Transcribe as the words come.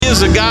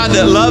is a God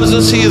that loves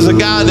us. He is a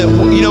God that,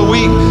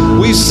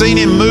 we've seen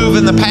him move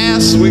in the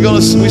past. We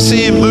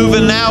see him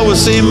moving now. We'll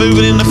see him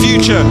moving in the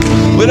future.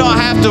 We don't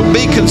have to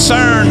be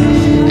concerned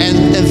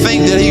and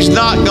think that he's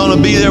not going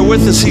to be there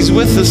with us. He's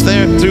with us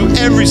there through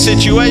every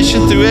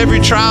situation, through every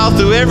trial,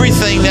 through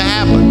everything that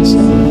happens.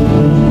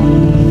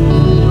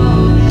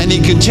 And he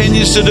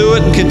continues to do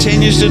it and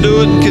continues to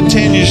do it and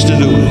continues to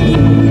do it.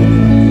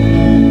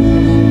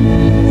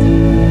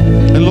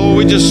 And Lord,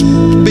 we just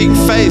speak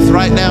faith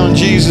right now in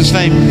Jesus'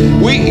 name.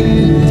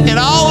 And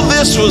all of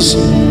this was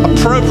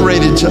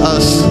appropriated to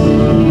us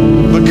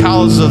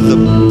because of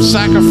the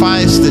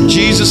sacrifice that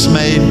Jesus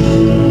made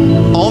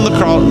on the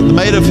cross,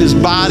 made of his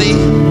body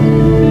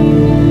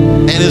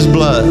and his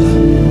blood.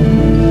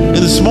 And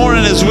this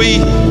morning, as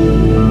we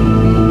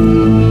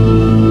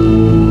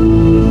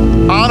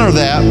honor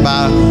that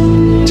by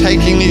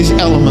taking these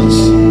elements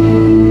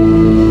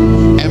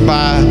and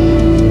by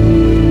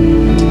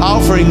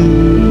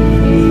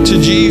offering to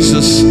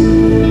Jesus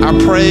our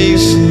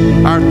praise,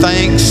 our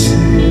thanks,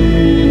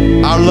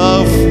 our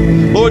love.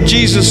 Lord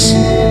Jesus,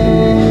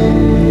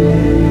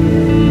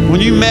 when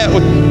you met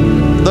with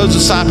those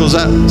disciples,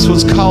 that's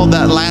what's called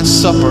that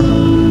Last Supper.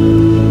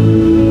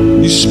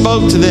 You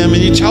spoke to them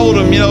and you told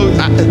them,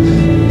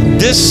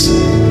 this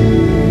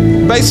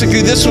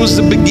was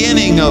the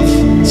beginning of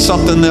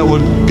something that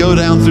would go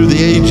down through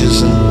the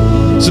ages.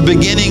 And it's the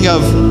beginning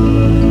of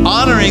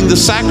honoring the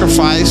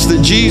sacrifice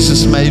that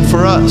Jesus made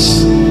for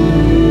us.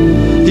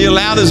 He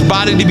allowed his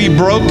body to be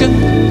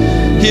broken.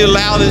 He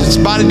allowed his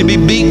body to be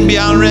beaten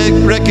beyond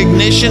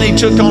recognition. He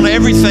took on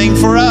everything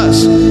for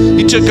us.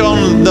 He took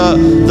on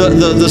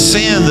the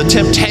sin, the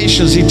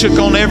temptations. He took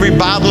on every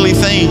bodily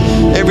thing,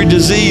 every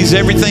disease,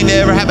 everything that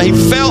ever happened.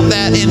 He felt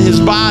that in his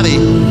body.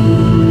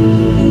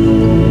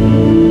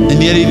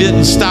 And yet he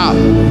didn't stop.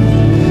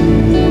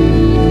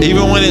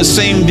 Even when it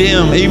seemed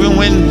dim, even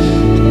when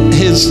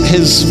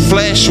his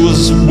flesh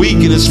was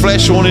weak and his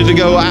flesh wanted to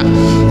go, I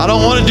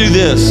don't want to do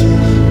this.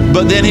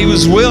 But then he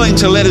was willing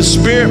to let his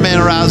spirit man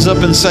rise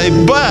up and say,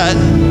 but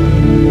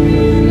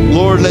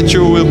Lord, let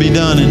your will be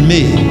done in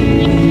me.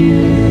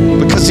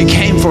 Because he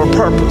came for a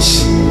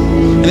purpose.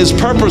 And his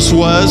purpose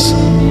was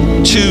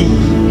to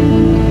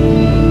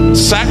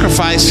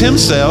sacrifice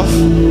himself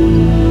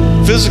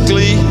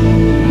physically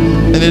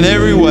and in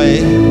every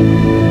way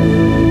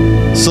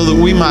so that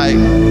we might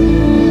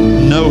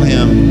know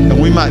him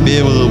and we might be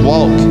able to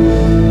walk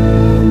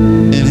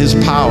in his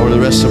power the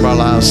rest of our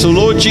lives. So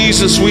Lord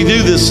Jesus, we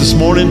do this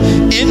morning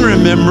in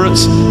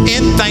remembrance,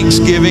 in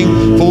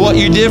thanksgiving for what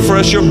you did for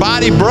us, your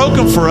body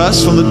broken for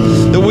us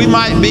that we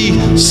might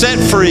be set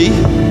free,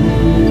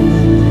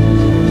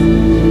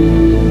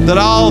 that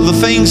all the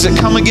things that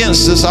come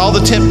against us, all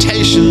the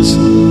temptations,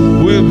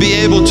 we would be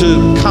able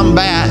to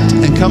combat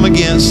and come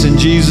against in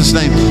Jesus'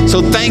 name.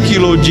 So thank you,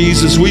 Lord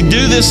Jesus. We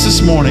do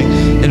this morning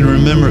in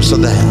remembrance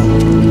of that.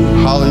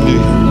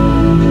 Hallelujah.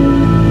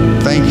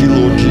 Thank you,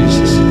 Lord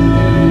Jesus.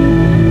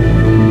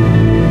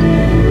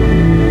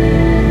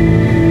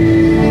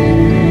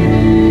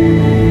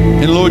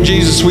 And Lord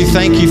Jesus, we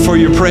thank you for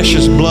your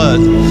precious blood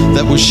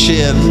that was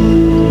shed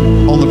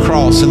on the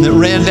cross and that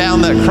ran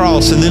down that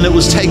cross and then it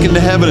was taken to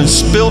heaven and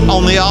spilt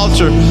on the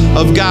altar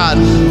of God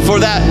for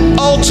that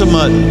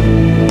ultimate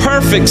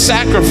perfect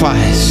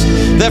sacrifice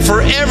that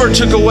forever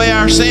took away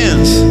our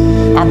sins,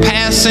 our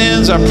past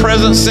sins, our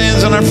present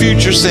sins, and our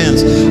future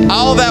sins.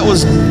 All that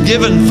was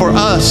given for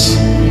us.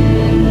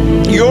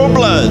 Your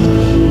blood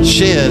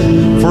shed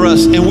for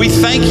us. And we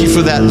thank you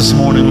for that this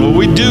morning, Lord.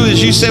 We do,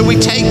 as you said, we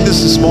take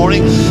this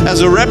morning as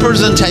a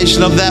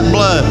representation of that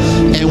blood.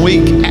 And we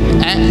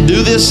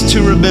do this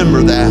to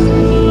remember that.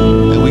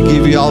 And we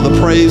give you all the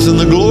praise and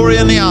the glory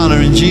and the honor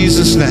in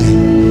Jesus'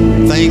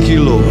 name. Thank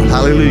you, Lord.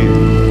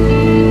 Hallelujah.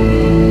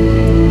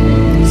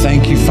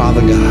 Thank you,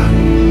 Father God.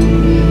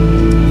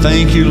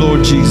 Thank you,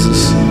 Lord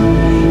Jesus.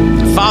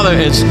 Father,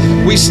 as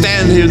we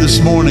stand here this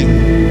morning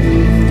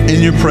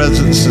in your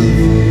presence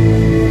and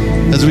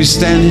as we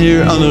stand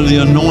here under the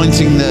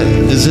anointing that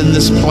is in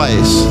this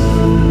place,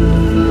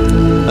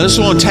 I just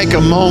want to take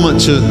a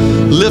moment to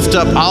lift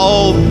up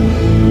all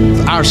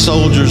our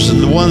soldiers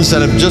and the ones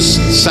that have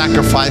just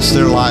sacrificed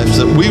their lives,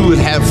 that we would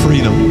have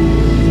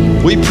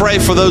freedom. We pray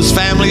for those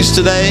families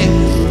today.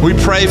 We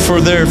pray for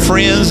their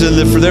friends and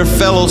for their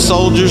fellow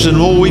soldiers. And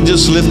Lord, we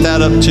just lift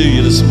that up to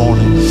you this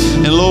morning.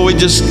 And Lord, we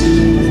just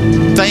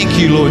thank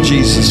you, Lord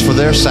Jesus, for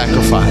their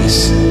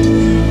sacrifice.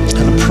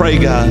 And I pray,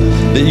 God,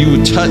 that you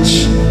would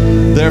touch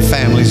their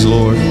families,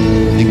 Lord,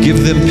 and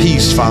give them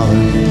peace, Father,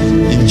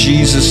 in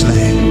Jesus'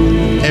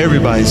 name.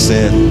 Everybody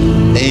said,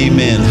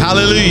 amen.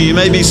 Hallelujah. You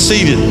may be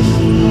seated.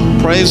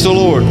 Praise the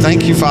Lord.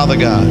 Thank you, Father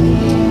God.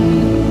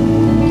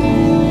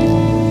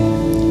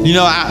 You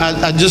know,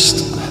 I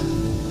just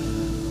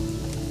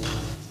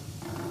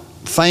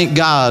thank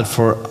God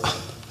for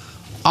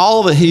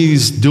all that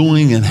he's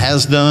doing and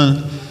has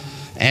done.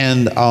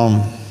 And,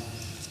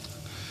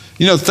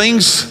 you know,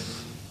 things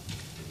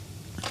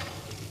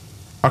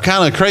are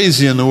kind of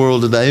crazy in the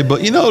world today,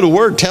 but you know, the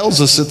word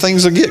tells us that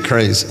things will get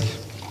crazy.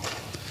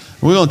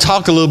 We're going to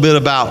talk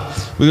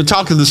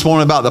this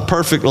morning about the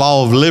perfect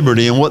law of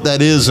liberty and what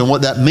that is and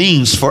what that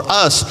means for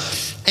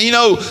us. And you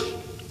know,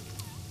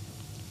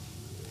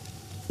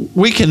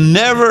 we can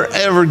never,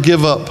 ever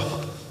give up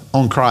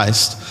on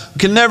Christ. We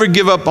can never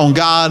give up on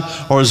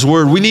God or His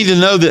Word. We need to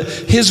know that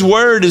His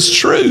Word is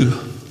true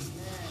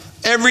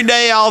every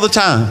day, all the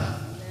time.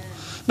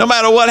 No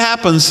matter what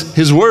happens,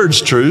 His Word's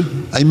true.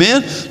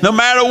 Amen? No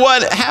matter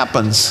what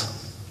happens.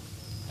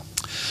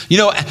 You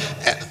know,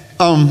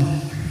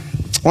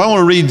 I want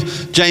to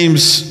read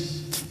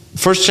James,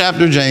 first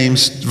chapter of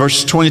James,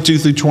 verses 22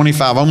 through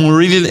 25. I'm going to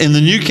read it in the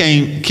New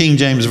King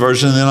James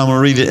Version, and then I'm going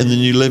to read it in the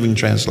New Living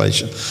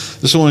Translation.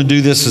 Just want to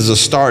do this as a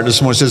start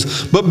this morning. It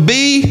says, "But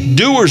be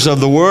doers of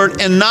the word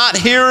and not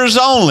hearers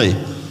only,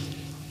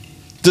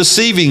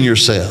 deceiving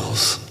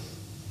yourselves.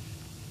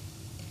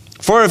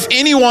 For if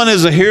anyone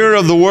is a hearer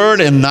of the word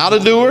and not a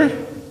doer,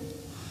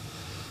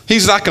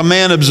 he's like a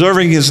man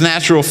observing his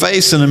natural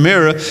face in a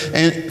mirror,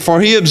 and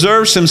for he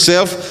observes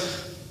himself,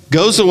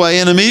 goes away,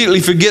 and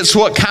immediately forgets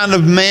what kind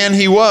of man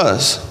he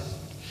was.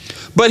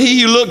 But he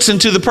who looks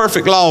into the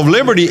perfect law of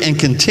liberty and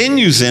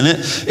continues in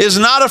it is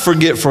not a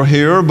forgetful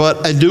hearer,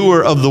 but a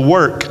doer of the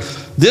work.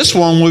 This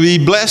one will be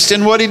blessed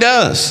in what he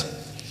does."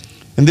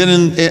 And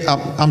then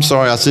I'm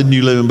sorry, I said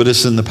New Living, but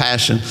it's in the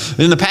Passion.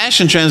 In the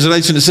Passion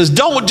Translation, it says,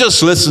 "Don't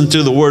just listen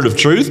to the word of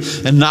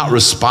truth and not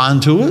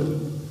respond to it."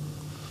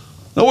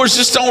 In other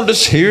words, don't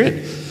just hear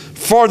it.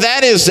 For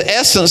that is the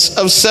essence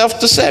of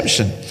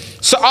self-deception.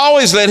 So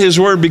always let His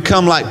word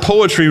become like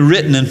poetry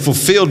written and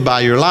fulfilled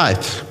by your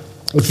life.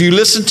 If you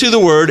listen to the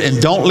word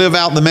and don't live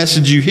out the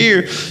message you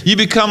hear, you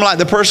become like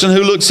the person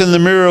who looks in the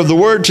mirror of the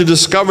word to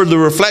discover the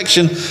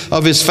reflection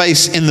of his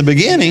face in the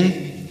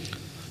beginning.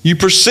 You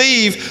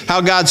perceive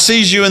how God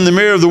sees you in the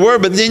mirror of the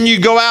word, but then you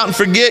go out and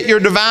forget your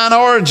divine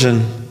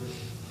origin.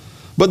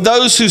 But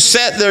those who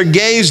set their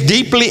gaze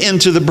deeply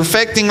into the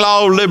perfecting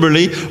law of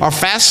liberty are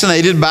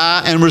fascinated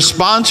by and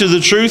respond to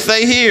the truth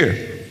they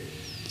hear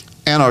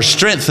and are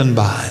strengthened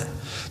by it.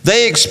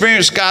 They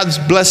experience God's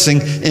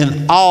blessing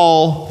in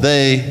all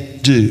they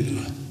do.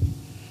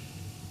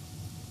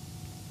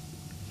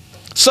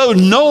 So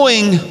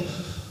knowing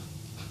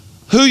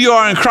who you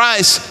are in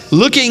Christ,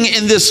 looking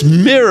in this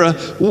mirror,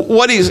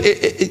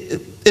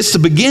 it's the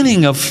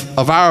beginning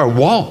of our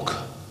walk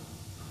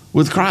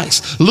with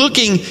Christ.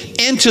 Looking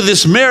into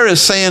this mirror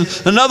is saying,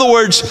 in other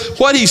words,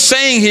 what he's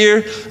saying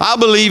here, I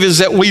believe, is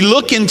that we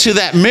look into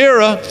that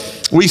mirror,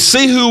 we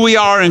see who we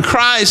are in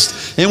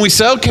Christ, and we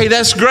say, okay,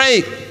 that's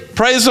great.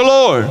 Praise the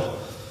Lord.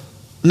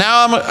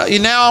 Now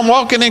I'm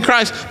walking in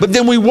Christ. But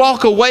then we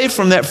walk away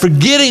from that,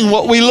 forgetting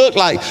what we look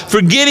like,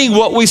 forgetting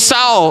what we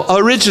saw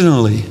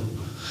originally.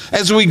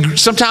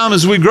 Sometimes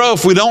as we grow,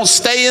 if we don't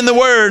stay in the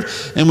Word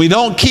and we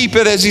don't keep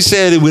it, as he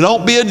said, we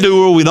don't be a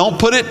doer, we don't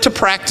put it to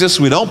practice,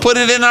 we don't put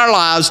it in our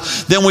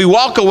lives, then we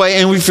walk away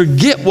and we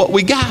forget what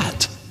we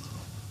got.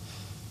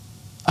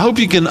 I hope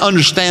you can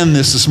understand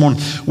this morning.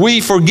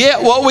 We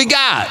forget what we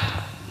got.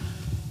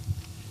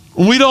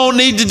 We don't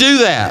need to do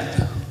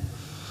that.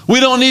 We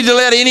don't need to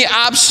let any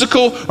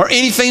obstacle or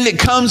anything that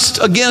comes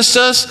against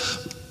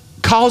us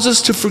cause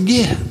us to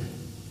forget.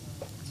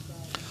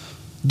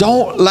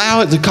 Don't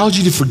allow it to cause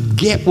you to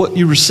forget what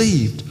you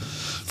received.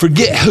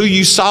 Forget who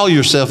you saw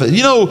yourself as.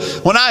 You know,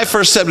 when I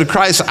first accepted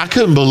Christ, I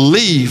couldn't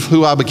believe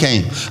who I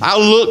became. I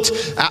looked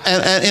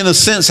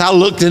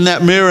in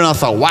that mirror and I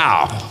thought,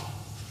 wow.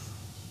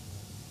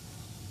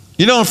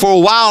 You know, and for a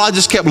while, I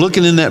just kept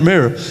looking in that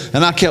mirror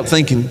and I kept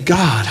thinking,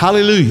 God,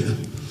 hallelujah.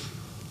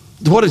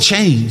 What a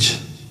change.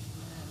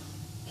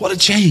 What a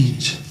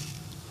change.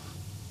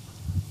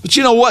 But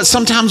you know what?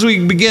 Sometimes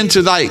we begin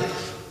to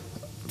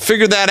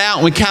figure that out,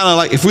 and we kind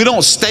of if we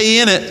don't stay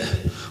in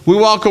it, we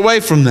walk away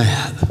from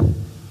that.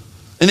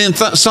 And then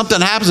something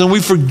happens and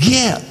we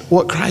forget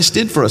what Christ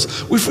did for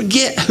us. We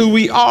forget who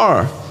we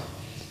are.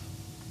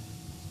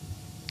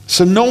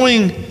 So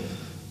knowing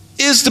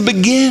is the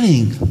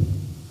beginning.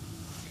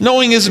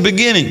 Knowing is the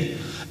beginning.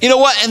 You know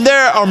what? And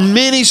there are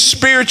many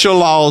spiritual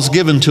laws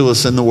given to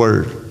us in the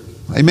Word.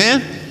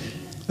 Amen?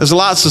 There's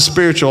lots of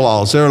spiritual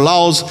laws. There are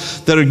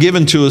laws that are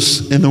given to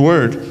us in the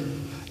Word.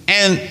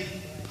 And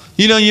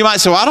you know, you might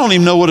say, well, I don't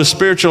even know what a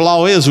spiritual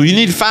law is. Well, you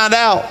need to find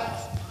out.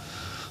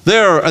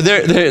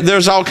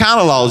 There's all kind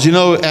of laws. You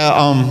know,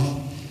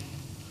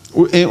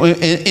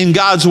 in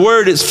God's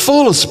Word, it's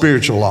full of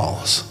spiritual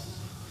laws.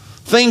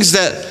 Things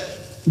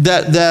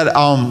that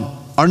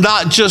are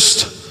not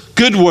just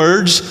good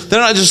words.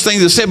 They're not just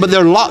things that say, but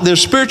they're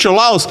spiritual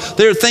laws.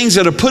 They're things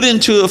that are put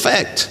into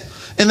effect.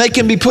 And they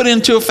can be put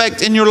into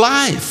effect in your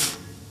life.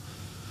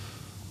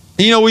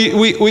 You know,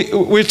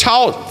 we're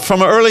taught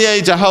from an early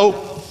age, I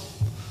hope,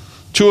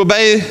 to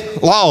obey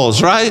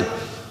laws, right?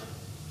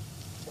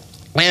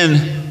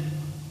 And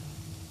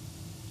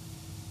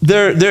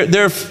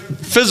they're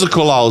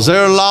physical laws.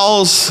 There are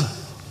laws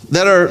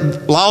that are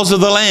laws of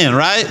the land,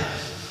 right?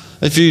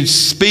 If you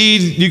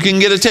speed, you can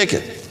get a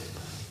ticket.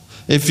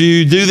 If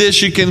you do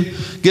this, you can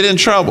get in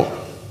trouble.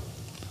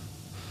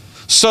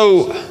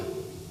 So,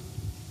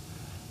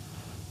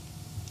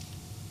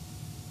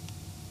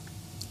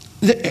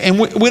 and And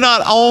we're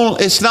not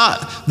on, it's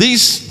not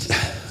these,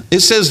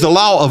 it says the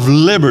law of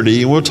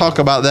liberty, and we'll talk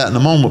about that in a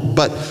moment,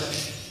 but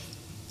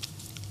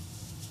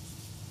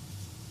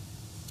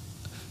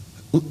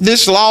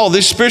this law,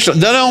 this spiritual,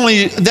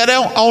 they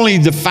don't only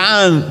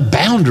define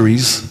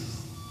boundaries,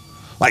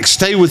 like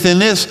stay within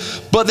this,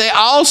 but they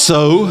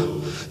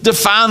also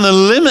define the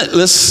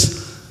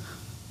limitless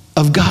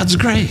of God's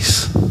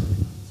grace.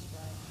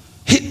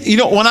 You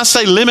know, when I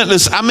say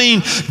limitless, I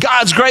mean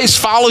God's grace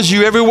follows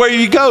you everywhere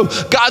you go.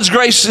 God's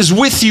grace is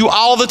with you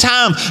all the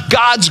time.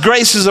 God's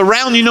grace is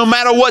around you no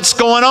matter what's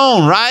going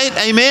on, right?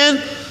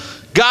 Amen?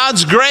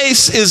 God's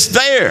grace is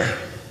there.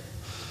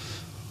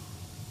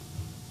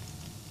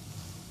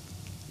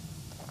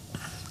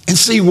 And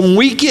see, when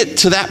we get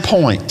to that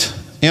point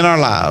in our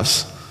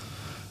lives,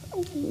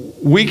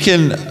 we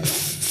can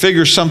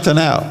figure something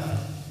out.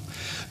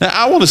 Now,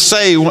 I want to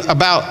say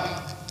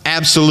about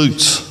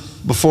absolutes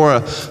before I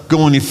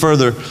go any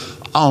further.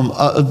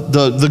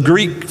 The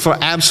Greek for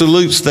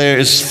absolutes there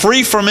is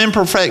free from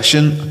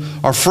imperfection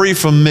or free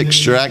from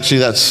mixture. Actually,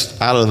 that's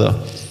out of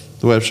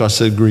the website. I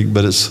said Greek,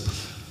 but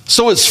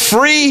it's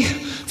free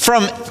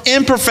from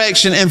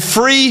imperfection and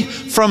free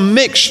from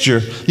mixture.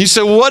 You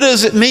say, what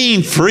does it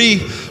mean, free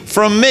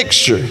from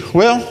mixture?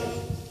 Well,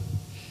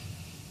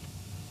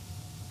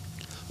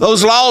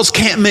 those laws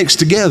can't mix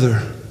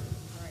together.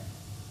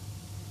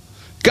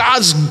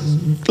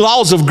 God's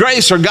laws of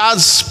grace or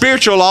God's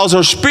spiritual laws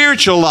or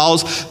spiritual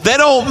laws, they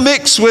don't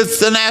mix with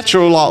the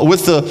natural law,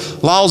 with the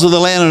laws of the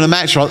land and the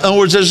natural. In other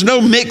words, there's no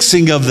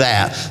mixing of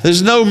that.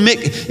 There's no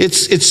mix.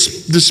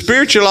 It's the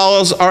spiritual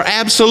laws are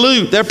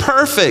absolute. They're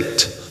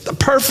perfect. The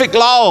perfect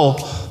law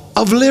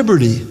of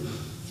liberty.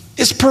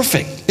 It's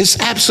perfect. It's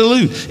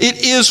absolute.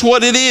 It is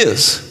what it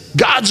is.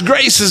 God's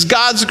grace is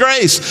God's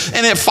grace,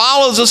 and it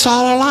follows us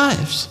all our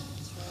lives.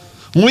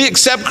 When we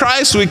accept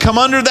Christ, we come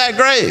under that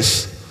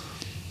grace.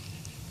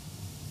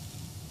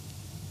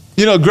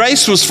 You know,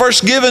 grace was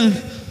first given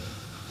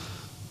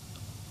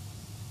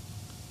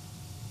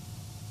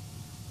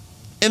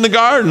in the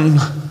garden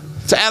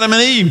to Adam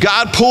and Eve.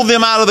 God pulled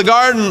them out of the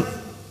garden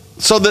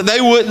so that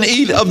they wouldn't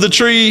eat of the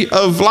tree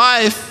of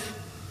life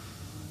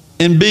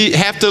and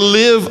have to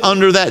live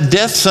under that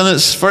death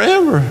sentence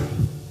forever.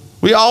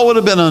 We all would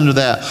have been under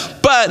that.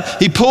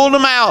 But he pulled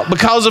them out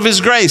because of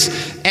his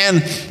grace.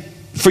 And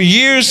for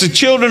years, the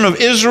children of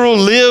Israel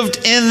lived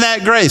in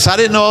that grace. I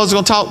didn't know I was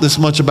going to talk this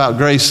much about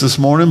grace this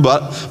morning,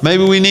 but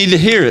maybe we need to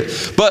hear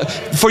it. But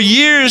for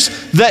years,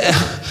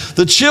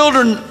 the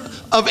children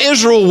of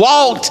Israel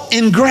walked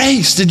in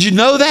grace. Did you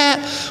know that?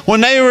 When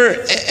they were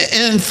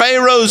in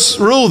Pharaoh's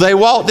rule, they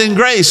walked in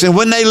grace. And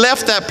when they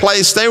left that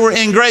place, they were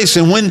in grace.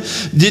 And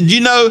did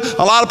you know,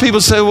 a lot of people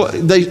say,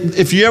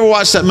 if you ever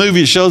watch that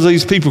movie, it shows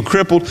these people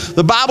crippled.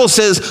 The Bible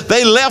says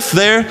they left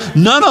there.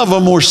 None of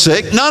them were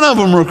sick. None of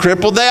them were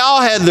crippled. They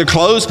all had their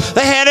clothes.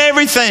 They had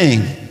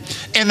everything.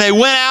 And they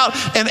went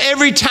out, and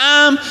every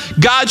time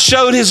God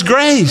showed his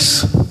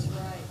grace.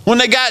 When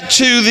they got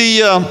to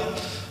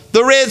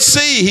the Red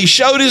Sea, he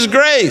showed his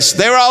grace.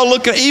 They were all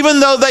looking,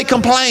 even though they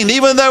complained,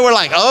 even though they were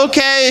like,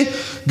 okay,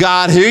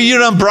 God, here you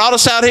done brought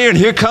us out here, and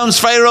here comes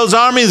Pharaoh's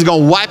army. He's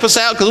going to wipe us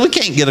out because we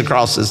can't get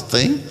across this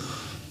thing.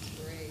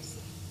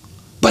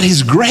 But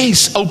his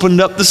grace opened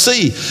up the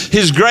sea.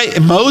 His grace,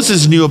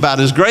 Moses knew about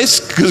his grace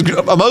because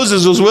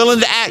Moses was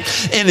willing to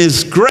act. And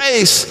his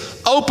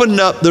grace opened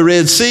up the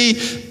Red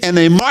Sea, and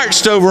they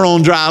marched over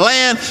on dry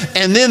land,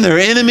 and then their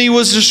enemy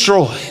was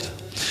destroyed.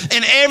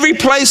 And every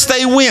place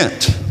they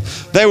went,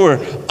 they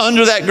were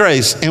under that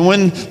grace. And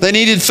when they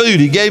needed food,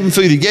 he gave them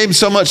food. He gave them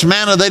so much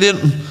manna they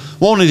didn't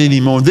want it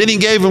anymore. Then he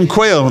gave them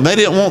quail, and they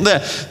didn't want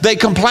that. They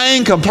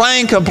complained.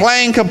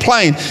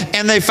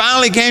 And they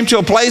finally came to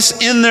a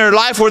place in their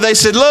life where they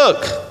said,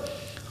 look,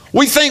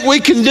 we think we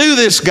can do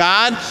this,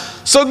 God,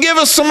 so give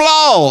us some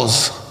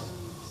laws.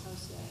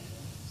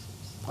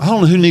 I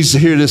don't know who needs to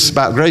hear this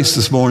about grace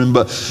this morning,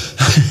 but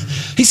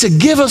he said,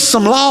 give us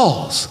some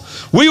laws.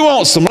 We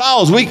want some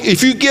laws.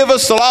 If you give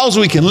us the laws,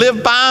 we can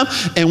live by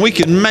them and we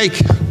can make.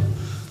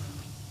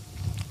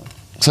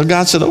 So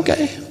God said,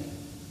 okay,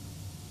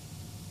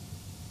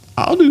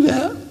 I'll do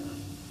that.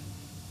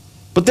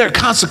 But there are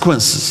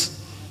consequences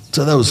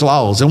to those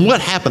laws. And what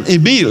happened?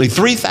 Immediately,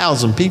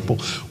 3,000 people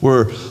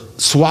were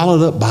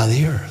swallowed up by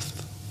the earth.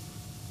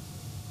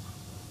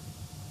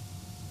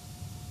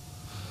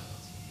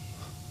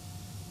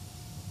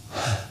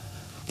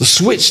 The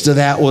switch to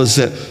that was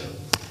that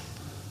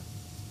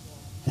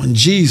when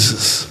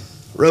Jesus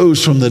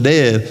rose from the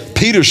dead,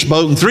 Peter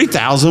spoke and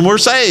 3,000 were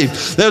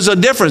saved. There's a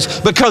difference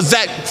because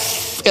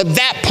at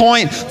that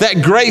point,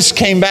 that grace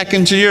came back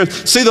into the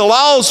earth. See, the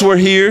laws were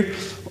here.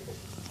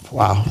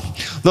 Wow.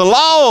 The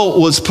law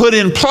was put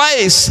in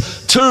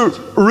place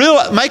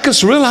to make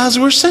us realize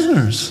we're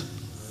sinners.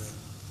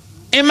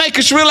 And make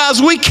us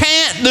realize we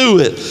can't do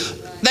it.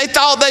 They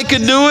thought they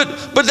could do it,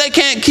 but they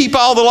can't keep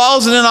all the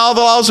laws, and then all the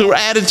laws were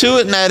added to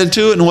it, and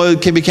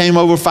it became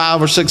over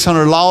 500 or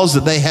 600 laws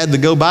that they had to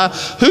go by.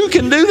 Who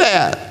can do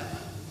that?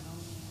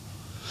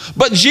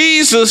 But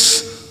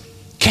Jesus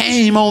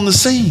came on the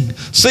scene.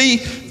 See,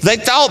 they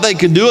thought they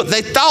could do it.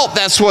 They thought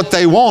that's what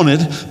they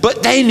wanted,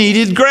 but they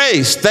needed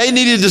grace. They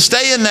needed to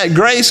stay in that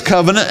grace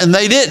covenant, and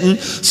they didn't.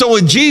 So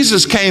when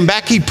Jesus came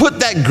back, he put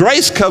that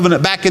grace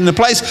covenant back into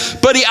place,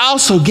 but he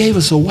also gave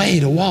us a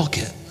way to walk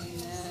it.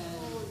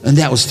 And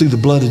that was through the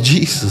blood of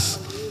Jesus.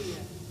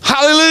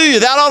 Hallelujah.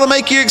 That ought to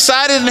make you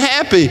excited and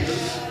happy.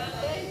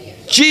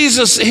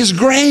 Jesus, his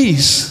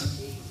grace.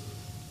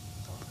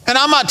 And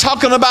I'm not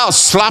talking about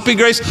sloppy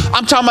grace.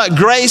 I'm talking about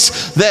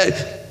grace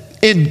that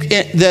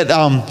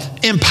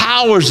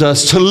empowers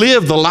us to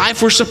live the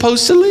life we're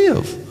supposed to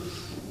live.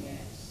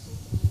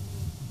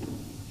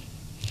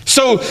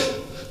 So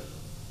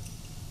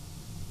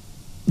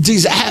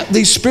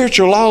these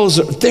spiritual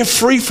laws, they're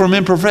free from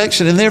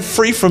imperfection and they're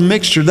free from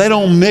mixture. They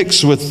don't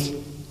mix with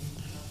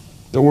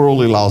the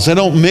worldly laws. They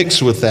don't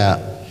mix with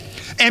that.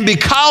 And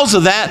because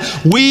of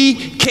that, we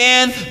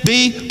can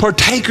be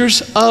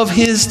partakers of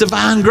his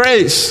divine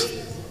grace.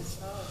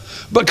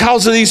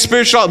 Because of these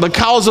spiritual laws,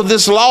 because of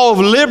this law of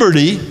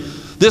liberty,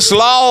 this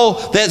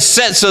law that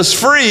sets us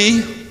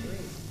free.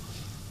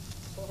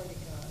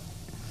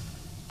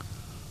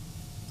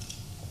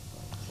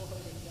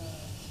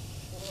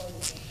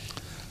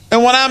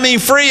 And when I mean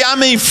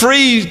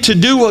free to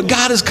do what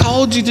God has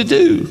called you to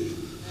do.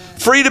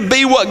 Free to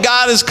be what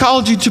God has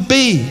called you to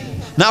be.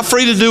 Not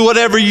free to do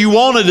whatever you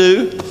want to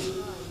do.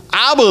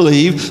 I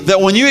believe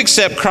that when you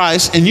accept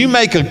Christ and you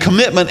make a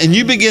commitment and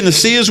you begin to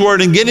see his word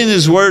and get in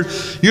his word,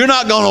 you're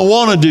not going to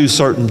want to do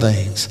certain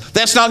things.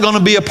 That's not going to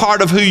be a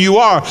part of who you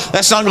are.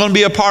 That's not going to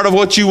be a part of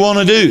what you want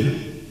to do.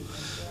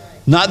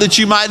 Not that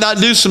you might not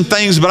do some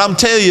things, but I'm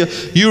telling you,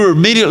 you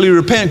immediately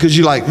repent because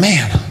you're like,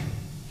 man.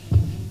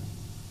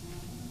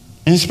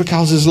 And it's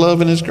because of his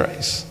love and his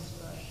grace.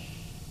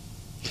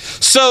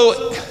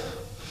 So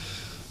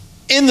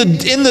in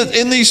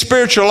these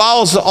spiritual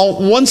laws,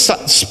 on one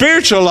side,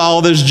 spiritual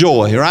law, there's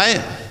joy,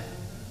 right?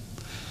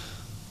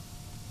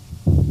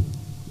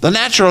 The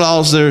natural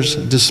laws, there's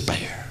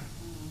despair.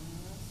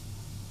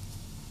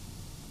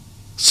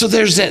 So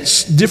there's that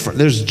different.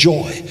 There's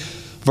joy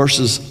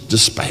versus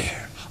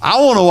despair. I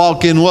want to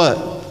walk in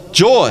what?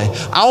 Joy.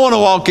 I want to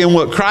walk in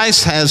what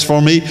Christ has for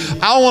me.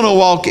 I want to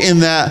walk in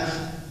that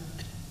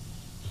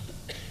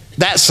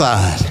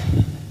side.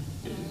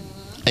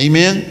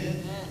 Amen.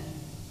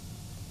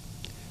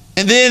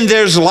 And then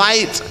there's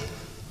light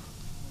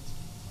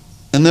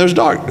and there's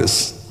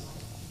darkness.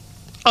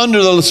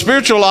 Under the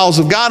spiritual laws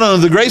of God,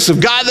 under the grace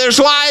of God, there's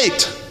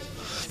light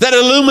that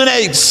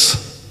illuminates.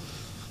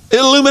 It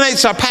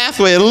illuminates our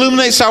pathway. It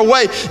illuminates our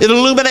way. It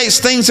illuminates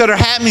things that are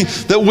happening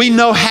that we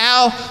know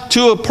how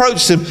to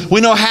approach them. We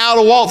know how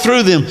to walk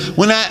through them.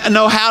 We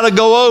know how to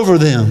go over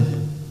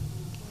them.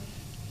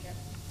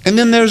 And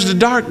then there's the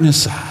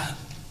darkness side.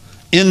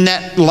 In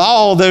that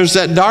law, there's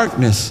that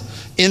darkness.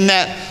 In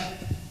that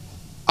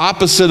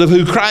opposite of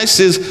who Christ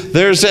is,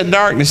 there's that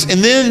darkness.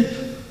 And then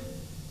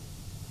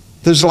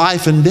there's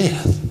life and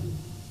death.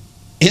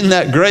 In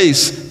that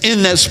grace,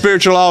 in that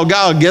spiritual law of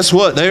God, guess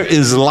what? There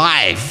is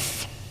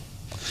life.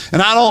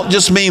 And I don't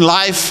just mean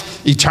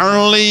life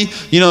eternally.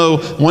 You know,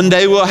 one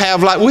day we'll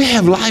have life. We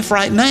have life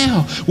right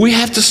now. We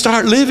have to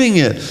start living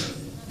it.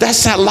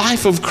 That's that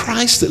life of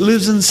Christ that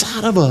lives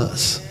inside of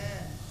us.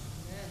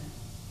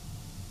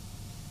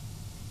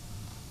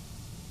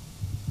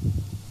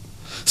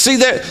 See,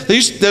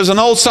 there's an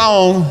old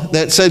song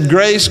that said,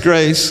 grace,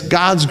 grace,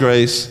 God's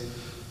grace.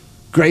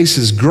 Grace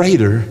is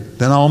greater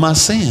than all my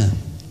sin.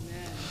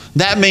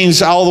 That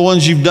means all the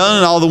ones you've done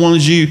and all the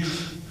ones you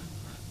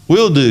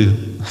will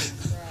do.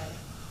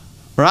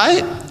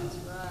 Right?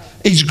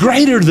 He's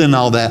greater than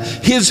all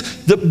that.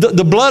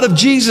 The blood of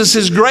Jesus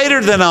is greater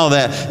than all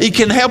that. He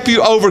can help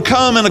you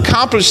overcome and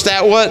accomplish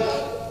that.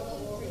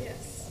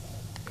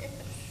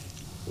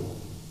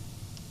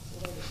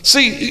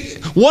 See,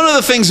 one of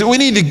the things that we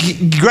need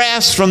to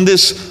grasp from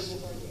this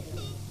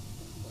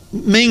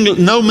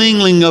no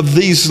mingling of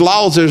these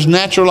laws, there's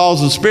natural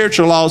laws and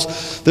spiritual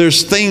laws,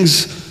 there's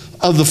things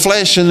of the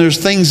flesh and there's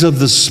things of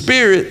the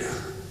spirit,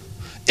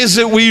 is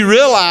that we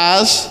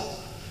realize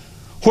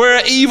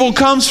where evil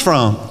comes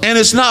from, and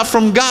it's not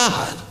from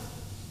God.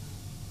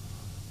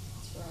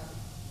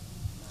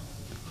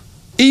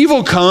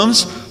 Evil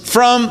comes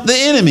from the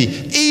enemy.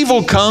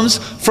 Evil comes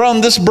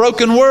from this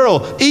broken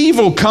world.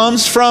 Evil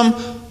comes from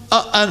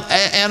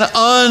an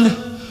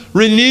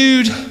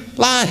unrenewed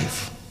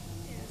life.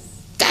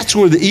 That's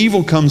where the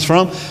evil comes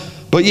from.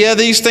 But yeah,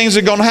 these things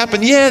are going to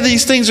happen. Yeah,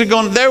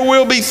 there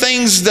will be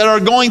things that are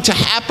going to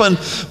happen,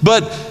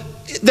 but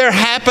they're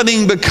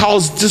happening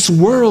because this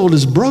world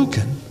is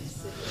broken.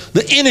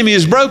 The enemy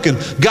is broken.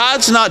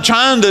 God's not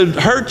trying to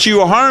hurt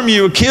you or harm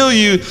you or kill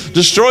you,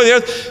 destroy the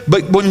earth.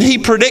 But when he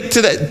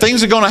predicted that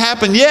things are going to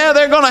happen, yeah,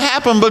 they're going to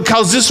happen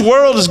because this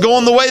world is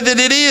going the way that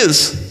it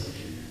is.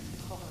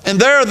 And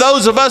there are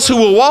those of us who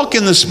will walk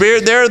in the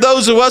Spirit. There are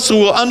those of us who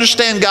will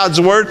understand God's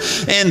Word.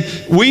 And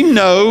we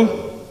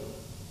know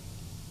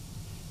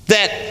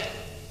that,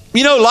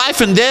 life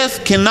and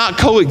death cannot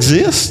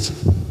coexist.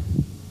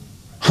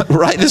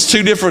 Right? It's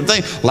two different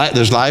things.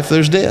 There's life,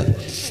 there's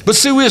death. But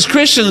see, we as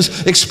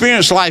Christians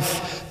experience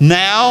life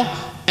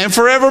now and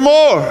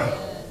forevermore.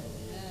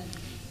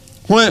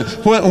 When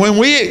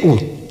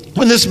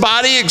this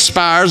body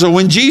expires, or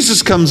when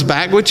Jesus comes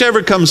back,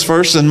 whichever comes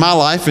first in my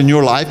life and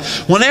your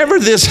life, whenever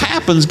this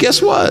happens,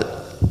 guess what?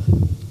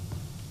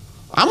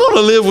 I'm going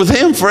to live with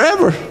him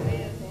forever.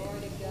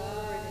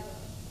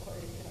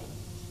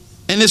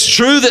 And it's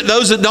true that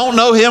those that don't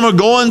know him are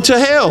going to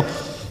hell.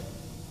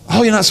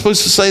 Oh, you're not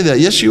supposed to say that.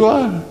 Yes, you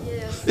are.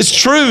 It's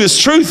true. It's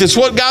truth. It's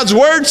what God's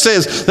word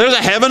says. There's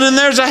a heaven and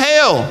there's a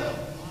hell.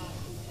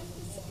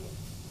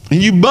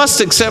 And you must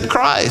accept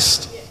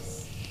Christ.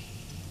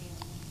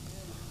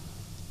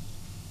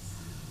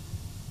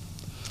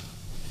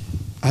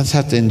 I just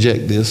have to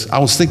inject this. I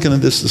was thinking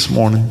of this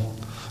morning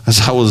as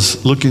I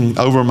was looking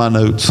over my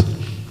notes.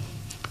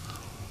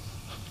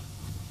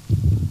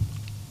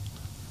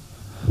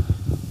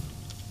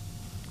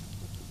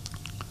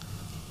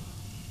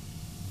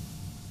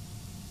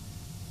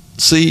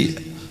 See,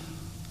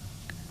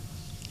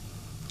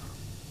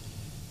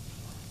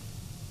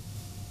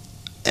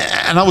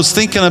 and I was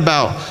thinking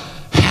about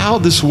how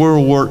this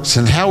world works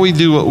and how we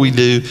do what we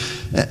do.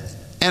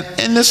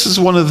 And this is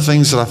one of the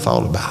things that I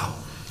thought about.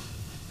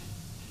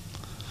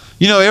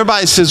 You know,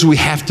 everybody says we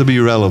have to be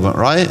relevant,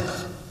 right?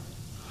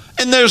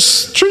 And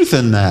there's truth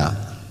in that.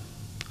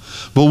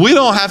 But we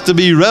don't have to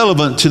be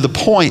relevant to the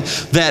point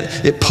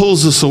that it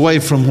pulls us away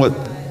from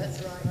what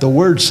the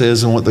word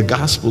says and what the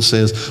gospel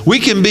says. We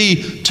can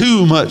be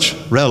too much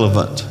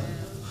relevant.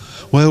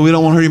 Well, we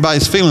don't want to hurt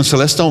anybody's feelings, so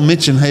let's don't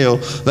mention hell.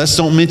 Let's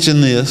don't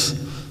mention this.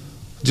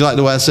 Do you like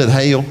the way I said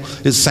hail?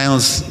 It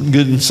sounds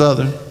good in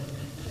Southern.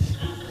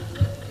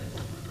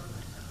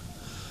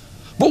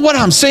 But what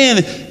I'm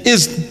saying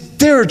is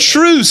there are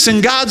truths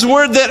in God's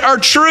word that are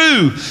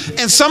true.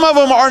 And some of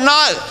them are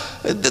not.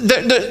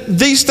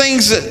 These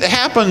things that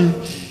happen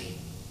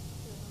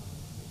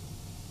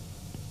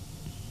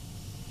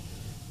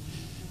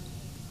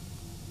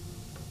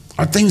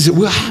are things that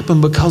will happen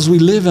because we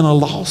live in a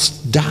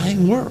lost,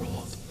 dying world.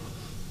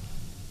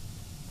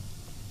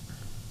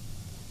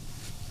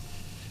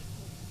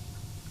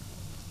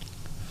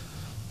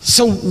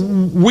 So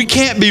we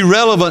can't be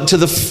relevant to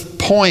the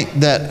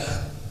point that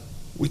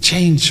we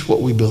change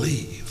what we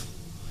believe.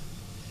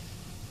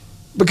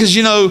 Because,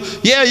 you know,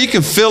 yeah, you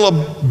can fill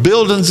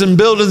buildings and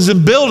buildings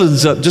and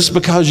buildings up just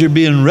because you're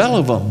being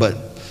relevant. But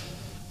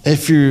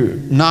if you're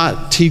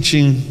not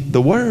teaching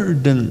the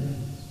word, then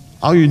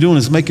all you're doing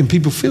is making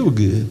people feel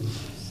good.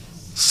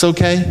 It's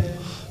okay.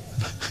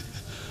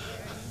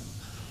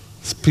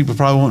 People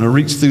probably want to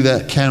reach through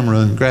that camera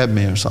and grab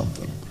me or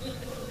something.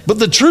 But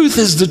the truth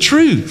is the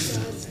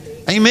truth.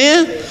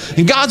 Amen?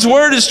 And God's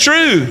word is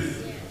true.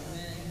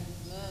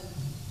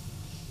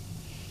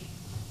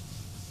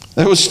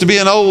 There was to be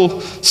an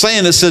old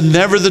saying that said,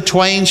 never the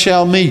twain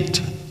shall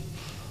meet.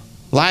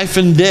 Life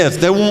and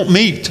death, they won't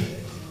meet.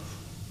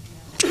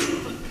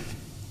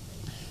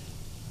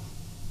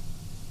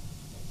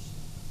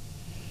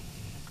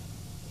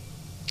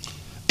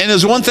 And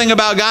there's one thing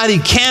about God, he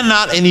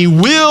cannot and he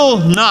will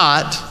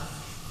not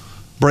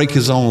break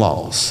his own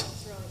laws.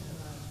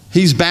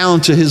 He's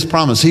bound to his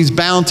promise. He's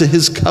bound to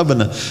his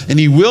covenant. And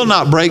he will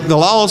not break the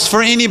laws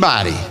for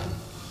anybody.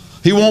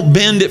 He won't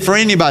bend it for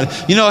anybody.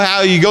 You know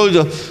how you go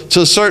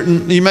to a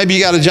certain, maybe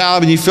you got a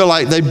job and you feel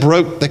like they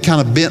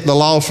kind of bent the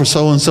law for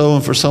so-and-so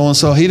and for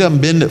so-and-so. He doesn't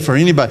bend it for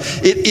anybody.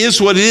 It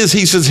is what it is.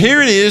 He says,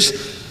 here it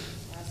is.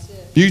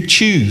 You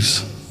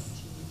choose.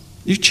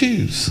 You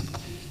choose.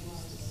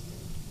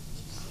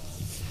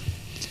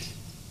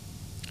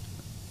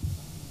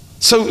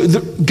 So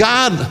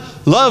God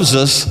loves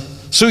us,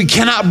 so he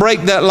cannot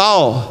break that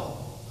law.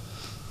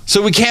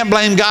 So we can't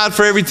blame God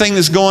for everything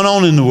that's going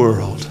on in the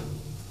world.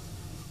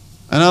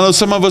 And I know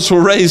some of us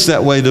were raised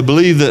that way, to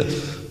believe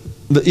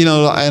that, you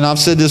know, and I've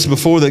said this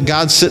before, that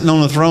God's sitting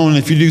on the throne and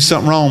if you do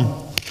something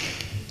wrong,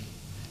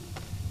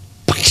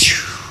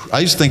 I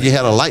used to think he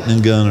had a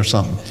lightning gun or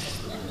something.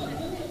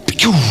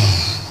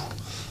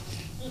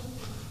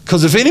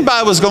 Because if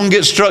anybody was going to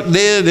get struck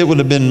dead, it would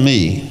have been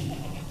me.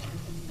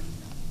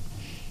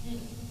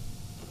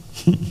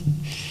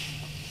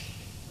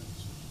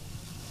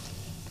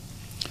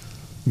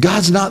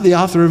 God's not the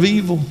author of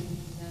evil,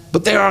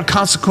 but there are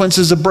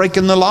consequences of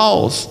breaking the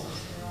laws.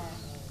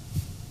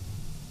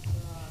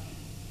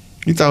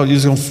 You thought you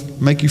was going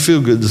to make you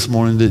feel good this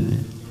morning, didn't you?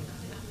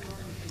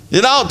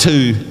 It ought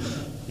to,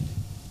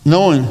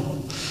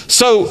 knowing.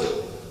 So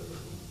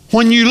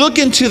when you look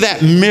into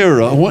that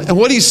mirror,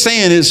 what he's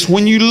saying is,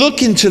 when you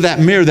look into that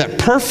mirror, that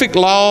perfect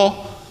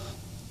law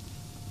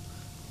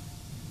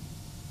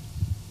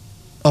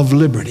of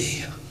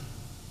liberty,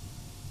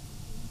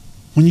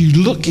 when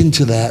you look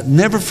into that,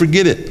 never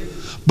forget it.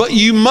 But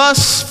you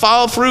must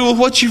follow through with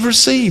what you've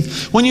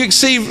received. When you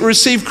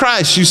receive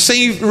Christ, you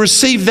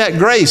receive that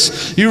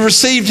grace. You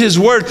received his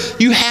word.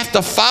 You have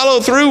to follow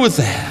through with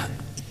that.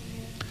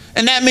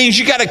 And that means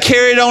you got to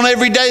carry it on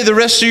every day the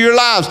rest of your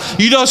lives.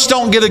 You just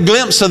don't get a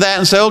glimpse of that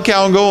and say, okay,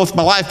 I'll go with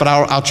my life, but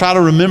I'll try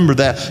to remember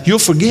that. You'll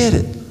forget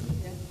it.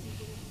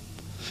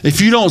 If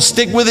you don't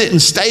stick with it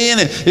and stay in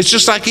it, it's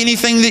just like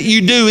anything that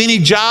you do, any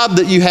job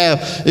that you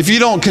have. If you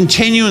don't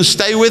continue and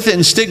stay with it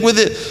and stick with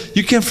it,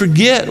 you can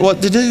forget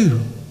what to do.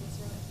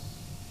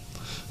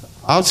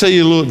 I'll tell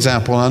you a little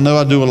example. I know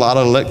I do a lot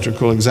of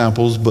electrical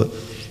examples,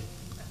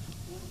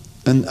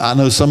 and I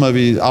know some of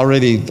you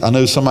already, I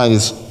know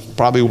somebody's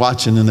probably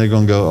watching and they're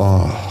going to go,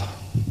 oh.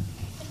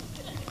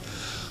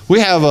 We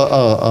have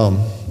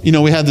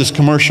we have this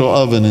commercial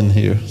oven in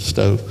here,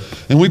 stove.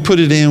 And we put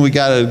it in, we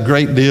got a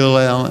great deal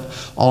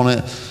on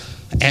it.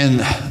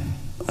 And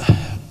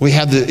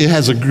it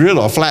has a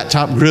griddle, a flat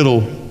top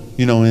griddle,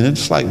 in it,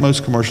 just like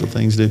most commercial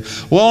things do.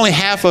 Well, only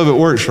half of it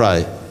works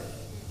right.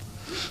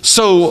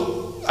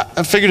 So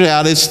I figured it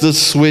out, it's the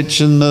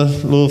switch and the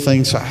little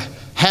thing. So I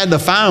had to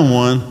find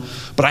one,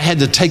 but I had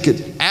to take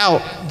it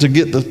out to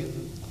get the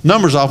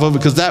numbers off of it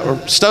because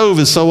that stove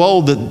is so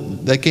old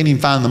that they can't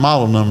even find the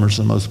model numbers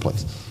in most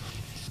places.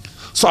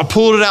 So I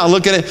pulled it out,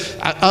 look at it,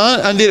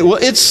 I undid it. Well,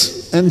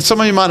 and some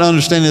of you might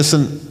understand this,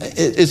 and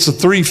it's a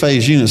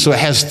 3-phase unit. So it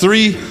has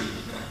 3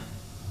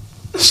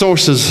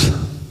 sources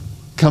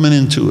coming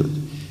into it.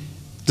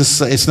 Just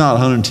say it's not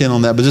 110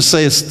 on that, but just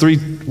say it's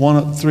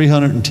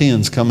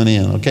 310s coming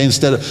in, okay?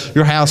 Instead of,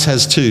 your house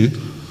has 2,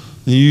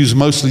 and you use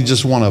mostly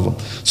just one of them.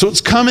 So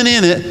it's coming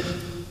in it,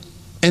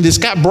 and it's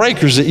got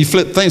breakers that you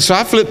flip things. So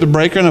I flipped the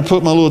breaker, and I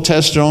put my little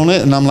tester on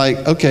it, and I'm like,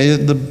 okay,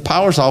 the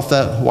power's off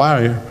that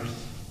wire.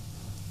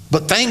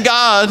 But thank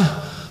God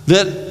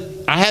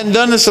that I hadn't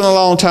done this in a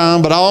long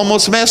time, but I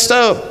almost messed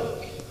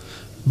up.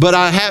 But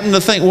I happened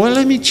to think, well,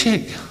 let me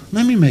check.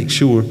 Let me make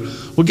sure.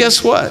 Well,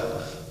 guess what?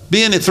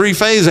 Being at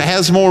 3-phase, it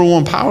has more than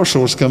one power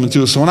source coming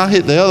to it. So when I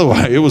hit the other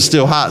wire, it was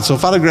still hot. So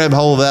if I'd have grabbed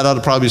hold of that, I'd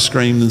have probably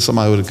screamed and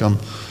somebody would have come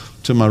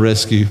to my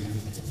rescue.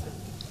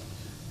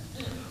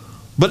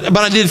 But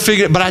I did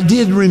figure it, but I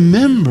did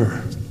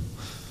remember.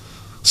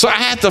 So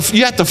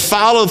you have to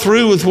follow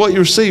through with what you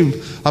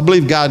receive. I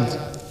believe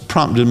God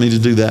prompted me to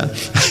do that.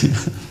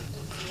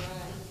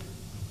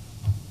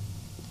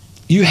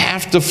 You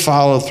have to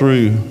follow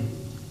through.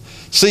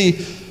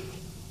 See,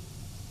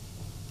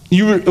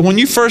 when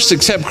you first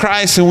accept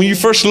Christ and when you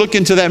first look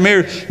into that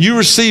mirror, you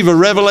receive a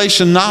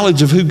revelation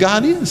knowledge of who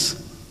God is.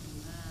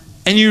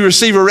 And you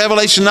receive a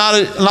revelation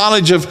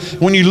knowledge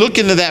of, when you look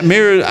into that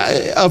mirror,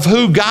 of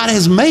who God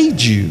has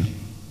made you.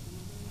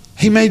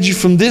 He made you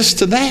from this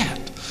to that.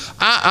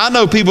 I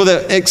know people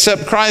that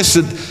accept Christ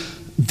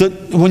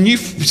that when you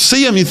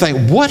see them, you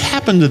think, what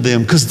happened to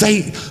them? Because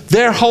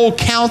their whole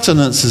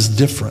countenance is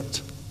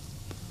different.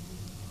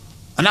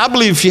 And I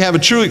believe if you have a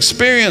true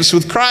experience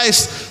with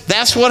Christ,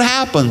 that's what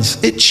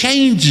happens. It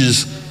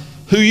changes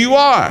who you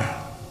are.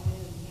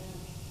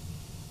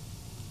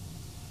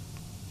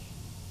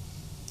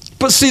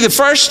 But see, the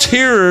first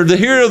hearer, the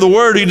hearer of the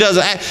word,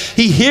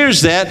 he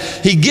hears that,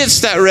 he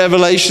gets that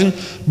revelation,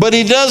 but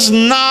he does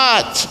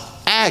not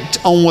act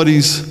on what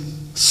he's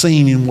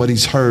seen and what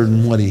he's heard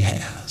and what he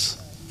has.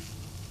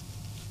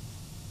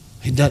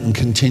 He doesn't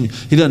continue.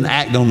 He doesn't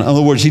act on it. In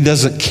other words, he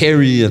doesn't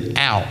carry it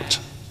out.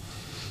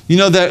 You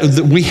know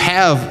that we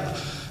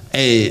have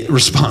a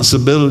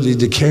responsibility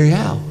to carry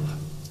out.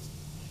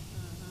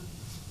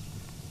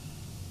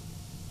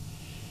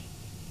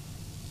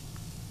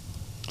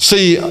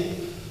 See,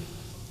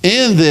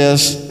 in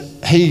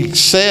this, he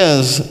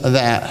says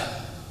that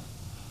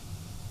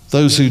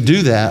those who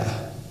do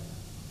that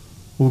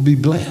will be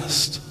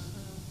blessed.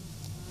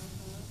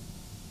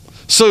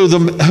 So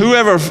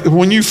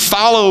when you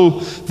follow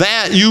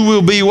that, you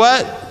will be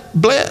what?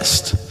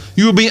 Blessed.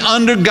 You will be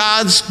under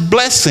God's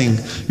blessing.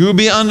 You will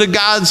be under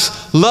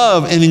God's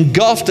love and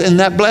engulfed in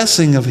that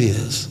blessing of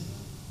His.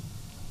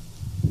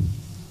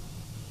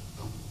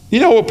 You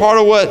know what part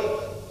of what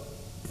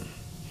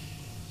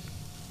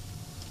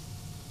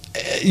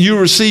you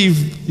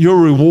receive your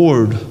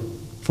reward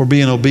for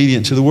being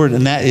obedient to the word,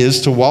 and that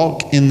is to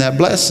walk in that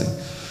blessing.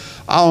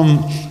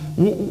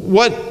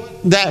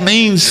 What that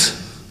means,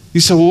 you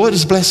say, well, what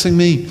does blessing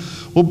mean?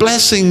 Well,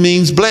 blessing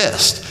means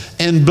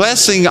blessed. And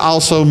blessing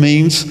also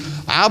means,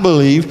 I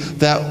believe,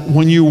 that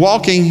when you're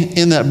walking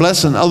in that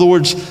blessing, in other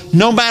words,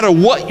 no matter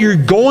what you're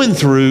going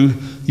through,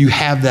 you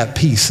have that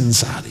peace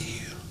inside of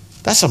you.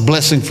 That's a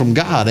blessing from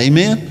God,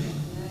 amen?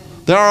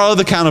 There are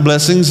other kind of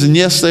blessings, and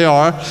yes, they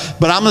are.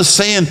 But I'm just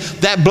saying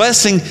that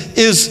blessing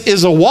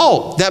is a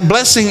walk. That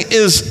blessing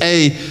is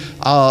a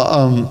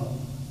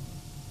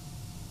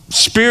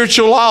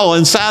spiritual law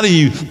inside of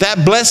you.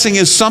 That blessing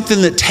is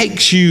something that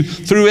takes you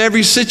through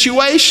every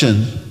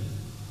situation.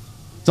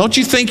 Don't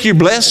you think you're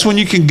blessed when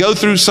you can go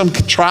through some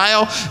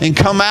trial and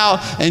come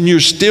out and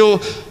you're still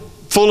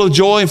full of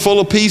joy and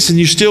full of peace and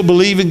you still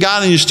believe in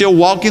God and you're still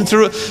walking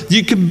through it?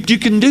 You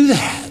can do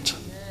that.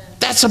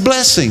 That's a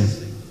blessing.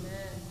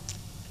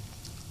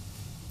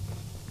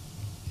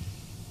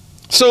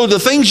 So the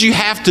things you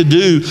have to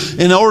do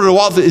in order to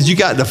walk is you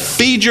got to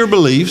feed your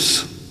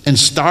beliefs and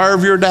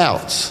starve your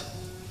doubts.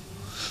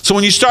 So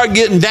when you start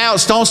getting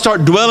doubts, don't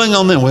start dwelling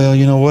on them.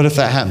 Well, what if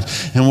that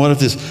happens? And what if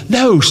this?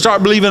 No,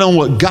 start believing on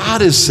what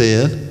God has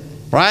said,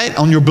 right?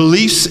 On your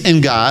beliefs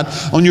in God,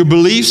 on your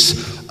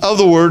beliefs of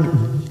the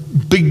word.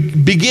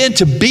 Be begin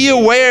to be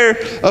aware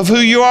of who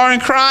you are in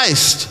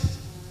Christ.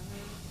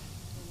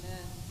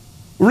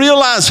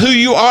 Realize who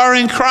you are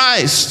in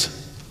Christ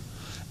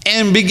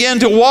and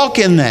begin to walk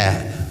in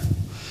that.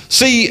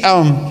 See,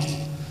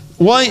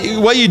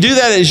 way you do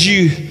that is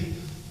you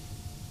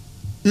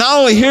not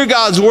only hear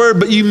God's word,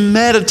 but you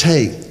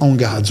meditate on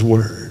God's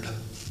word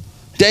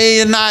day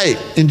and night.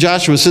 And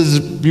Joshua says,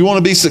 if you want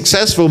to be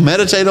successful,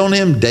 meditate on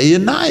him day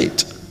and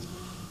night.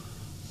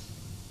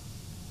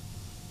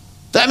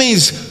 That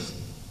means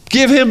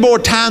give him more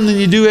time than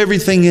you do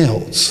everything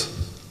else.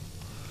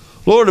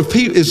 Lord, if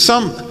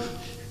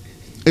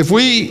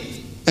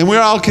we, and we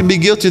all can be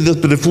guilty of this,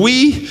 but if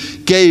we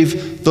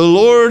gave the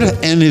Lord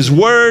and his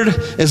word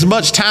as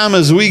much time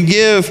as we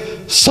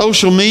give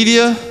social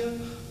media,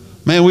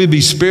 man, we'd be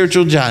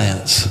spiritual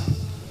giants.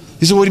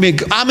 He said, what do you mean?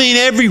 I mean,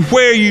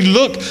 everywhere you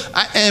look,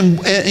 and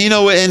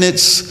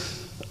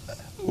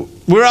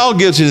we're all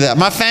guilty of that.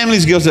 My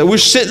family's guilty of that. We're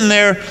sitting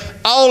there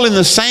all in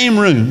the same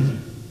room.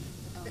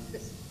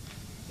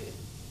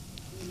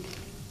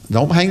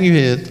 Don't hang your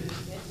head.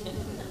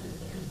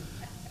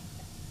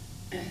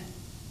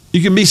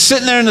 You can be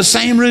sitting there in the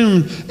same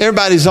room.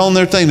 Everybody's on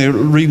their thing. They're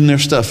reading their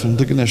stuff and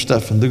looking at their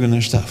stuff and doing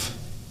their stuff.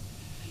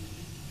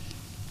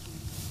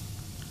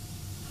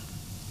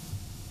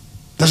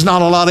 There's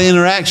not a lot of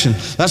interaction.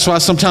 That's why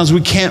sometimes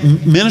we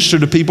can't minister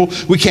to people.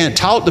 We can't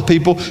talk to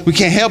people. We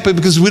can't help it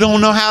because we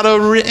don't know how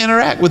to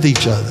interact with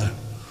each other.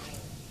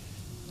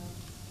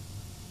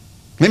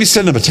 Maybe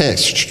send them a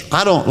text.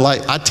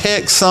 I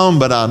text some,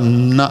 but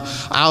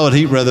I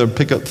would rather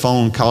pick up the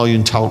phone, call you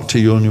and talk to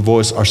you on your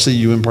voice or see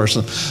you in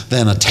person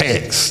than a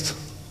text.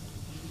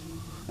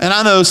 And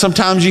I know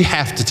sometimes you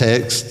have to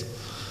text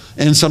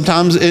and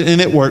sometimes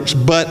it works,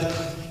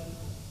 but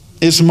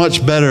it's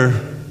much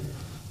better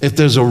if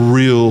there's a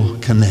real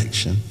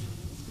connection.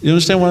 You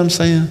understand what I'm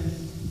saying?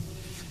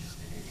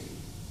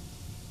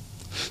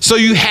 So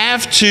you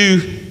have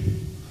to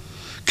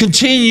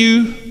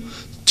continue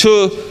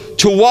to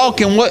walk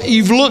in what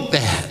you've looked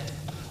at.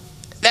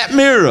 That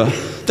mirror,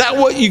 that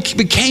what you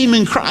became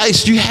in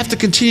Christ, you have to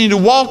continue to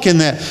walk in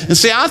that. And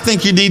see, I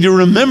think you need to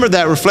remember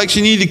that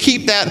reflection. You need to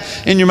keep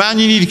that in your mind.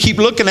 You need to keep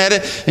looking at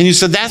it. And you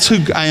said, that's who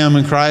I am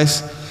in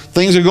Christ.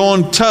 Things are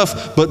going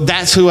tough, but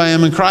that's who I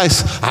am in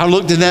Christ. I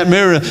looked in that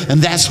mirror and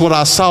that's what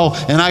I saw.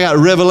 And I got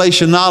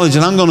revelation knowledge,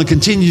 and I'm going to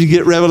continue to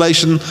get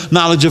revelation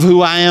knowledge of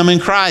who I am in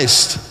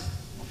Christ.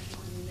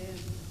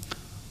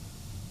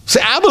 See,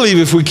 I believe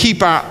if we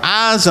keep our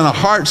eyes and our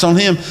hearts on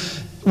him,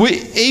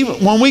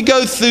 even when we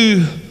go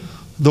through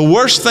the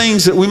worst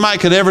things that we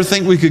could ever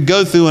think we could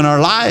go through in our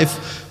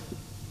life,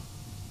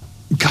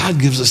 God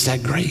gives us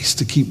that grace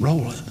to keep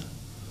rolling.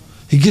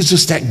 He gives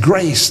us that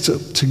grace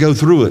to go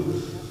through it.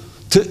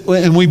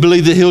 And we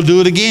believe that he'll do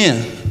it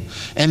again.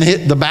 And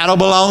the battle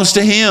belongs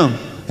to him.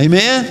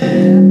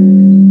 Amen?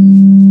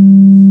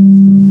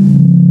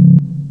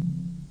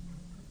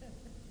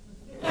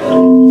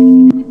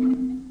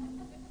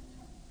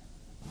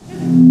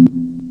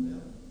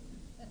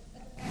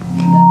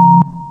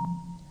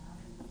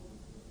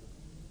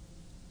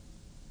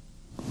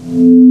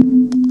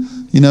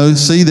 You know,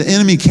 see, the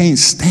enemy can't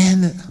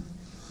stand it.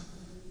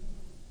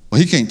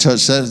 Well, he can't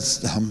touch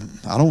that.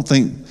 I don't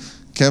think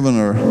Kevin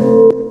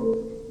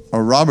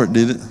or Robert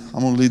did it.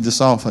 I'm going to lead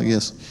this off, I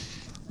guess.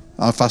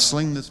 If I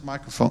sling this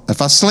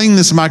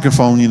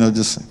microphone, you know,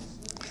 just.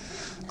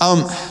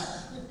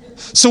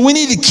 So we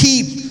need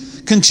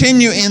to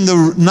continue in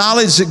the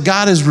knowledge that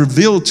God has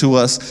revealed to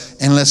us,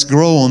 and let's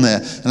grow on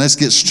that, and let's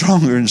get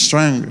stronger and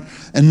stronger,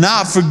 and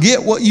not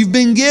forget what you've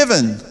been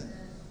given.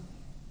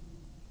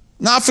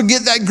 Not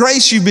forget that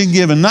grace you've been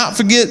given. Not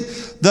forget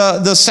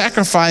the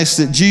sacrifice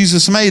that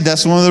Jesus made.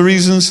 That's one of the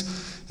reasons,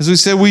 as we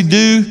said, we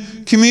do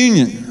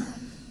communion.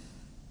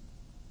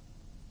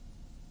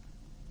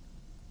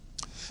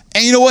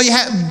 And you know what?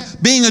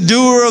 Being a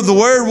doer of the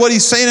word, what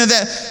he's saying is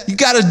that you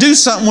got to do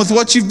something with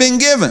what you've been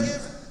given.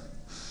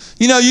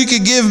 You know, you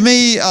could give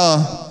me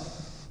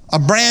a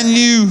brand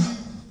new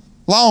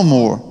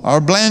lawnmower or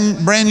a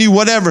brand new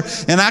whatever,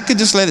 and I could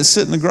just let it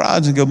sit in the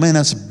garage and go, man,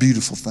 that's a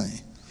beautiful thing.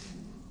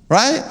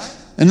 Right?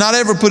 And not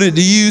ever put it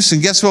to use.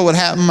 And guess what would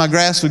happen? My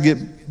grass would get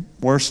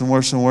worse and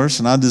worse and worse.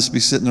 And I'd just be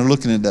sitting there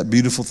looking at that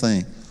beautiful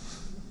thing.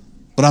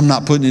 But I'm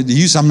not putting it to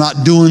use. I'm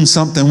not doing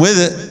something with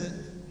it.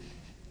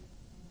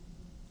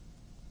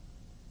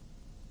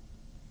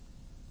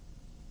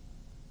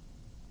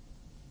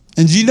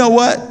 And you know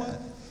what?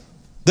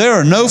 There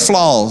are no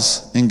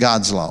flaws in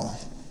God's law.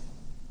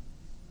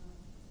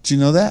 Do you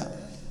know that?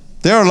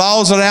 There are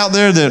laws that are out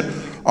there that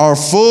are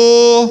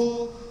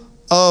full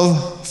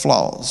of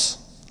flaws.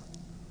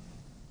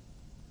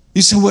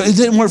 You say, well, it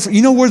didn't work for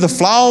you. Know where the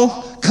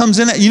flaw comes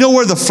in at? You know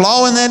where the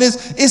flaw in that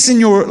is? It's in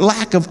your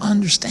lack of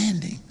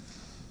understanding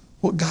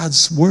what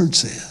God's word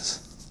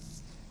says.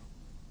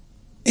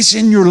 It's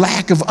in your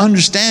lack of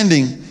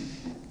understanding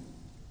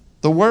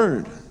the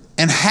word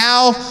and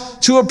how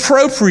to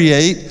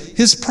appropriate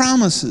his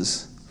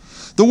promises.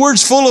 The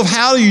word's full of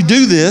how you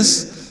do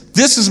this.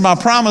 This is my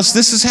promise.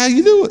 This is how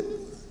you do it.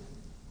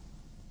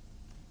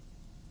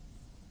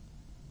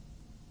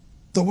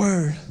 The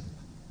Word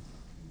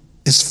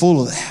is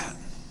full of that.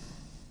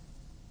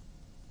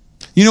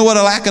 You know what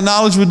a lack of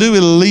knowledge will do?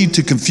 It'll lead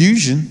to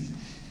confusion.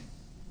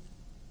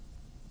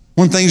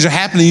 When things are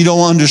happening, you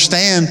don't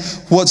understand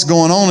what's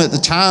going on at the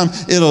time.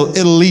 It'll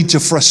lead to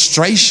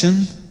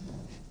frustration.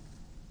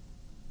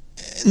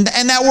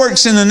 And that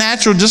works in the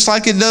natural just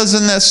like it does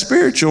in the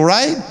spiritual,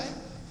 right?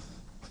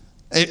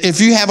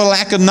 If you have a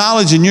lack of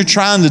knowledge and you're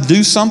trying to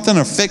do something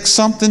or fix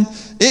something,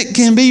 it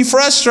can be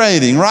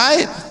frustrating,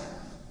 right?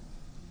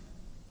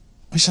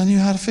 I wish I knew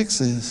how to fix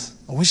this.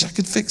 I wish I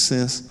could fix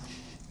this.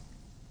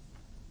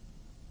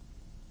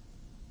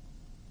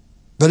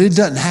 But it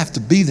doesn't have to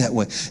be that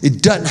way.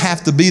 It doesn't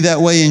have to be that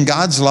way in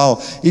God's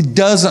law. It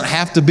doesn't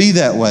have to be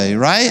that way,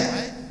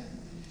 right?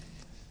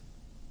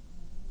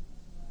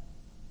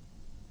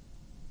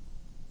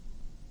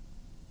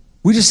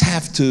 We just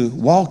have to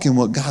walk in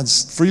what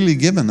God's freely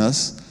given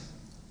us.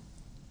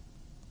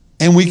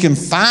 And we can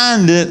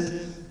find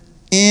it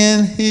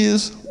in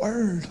His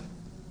Word.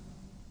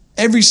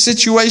 Every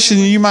situation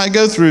you might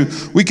go through,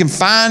 we can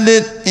find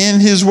it in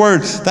His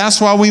Word.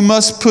 That's why we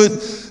must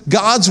put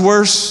God's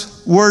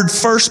Word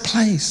first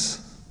place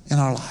in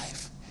our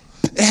life.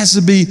 It has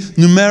to be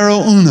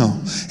numero uno.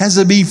 It has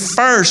to be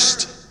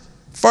first.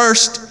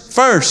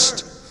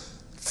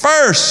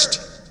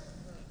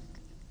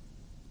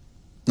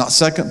 Not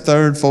second,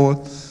 third,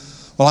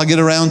 fourth. Well, I get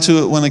around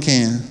to it when I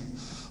can.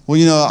 Well,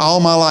 you know, all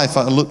my life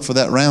I look for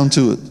that round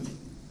to it.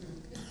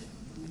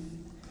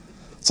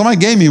 Somebody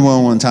gave me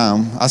one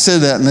time. I said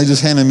that and they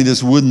just handed me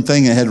this wooden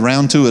thing that had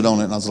round to it on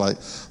it. And I was like,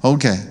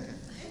 okay.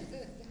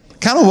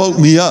 Kind of woke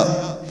me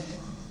up.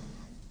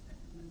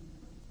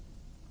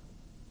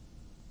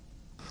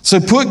 So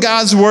put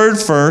God's Word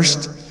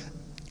first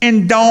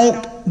and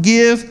don't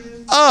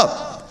give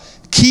up.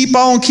 Keep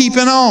on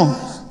keeping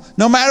on.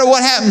 No matter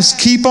what happens,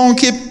 keep on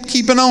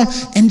keeping on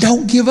and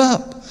don't give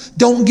up.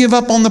 Don't give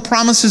up on the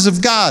promises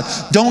of God.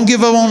 Don't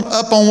give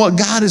up on what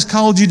God has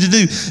called you to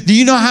do. Do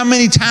you know how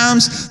many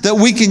times that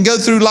we can go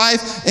through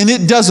life and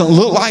it doesn't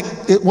look like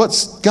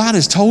what God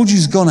has told you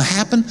is going to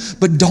happen?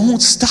 But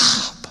don't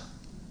stop.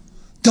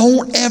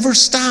 Don't ever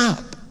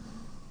stop.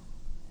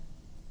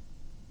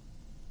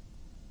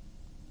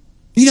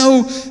 You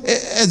know,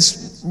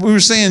 as we were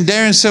saying,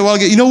 Darren said,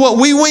 well, you know what?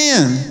 We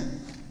win.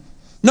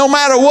 No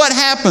matter what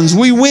happens,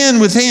 we win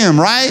with Him,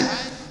 right?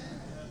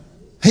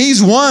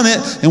 He's won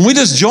it, and we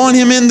just join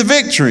Him in the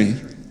victory.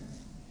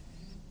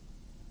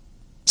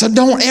 So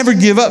don't ever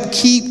give up.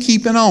 Keep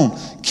keeping on.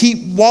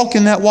 Keep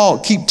walking that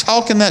walk. Keep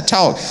talking that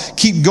talk.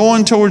 Keep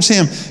going towards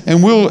Him,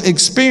 and we'll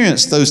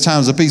experience those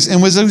times of peace.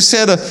 And as we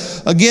said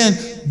again,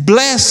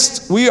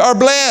 blessed. We are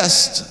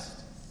blessed.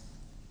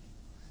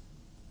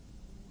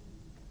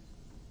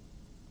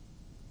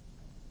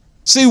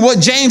 See what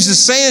James is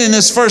saying in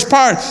this first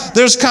part,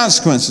 there's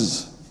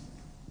consequences.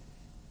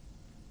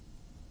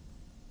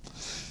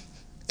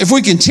 If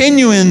we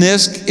continue in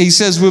this, he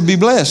says we'll be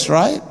blessed,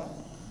 right?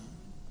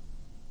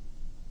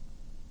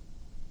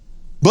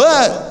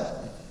 But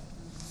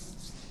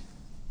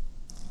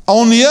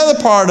on the other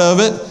part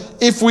of it,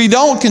 if we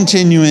don't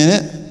continue in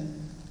it,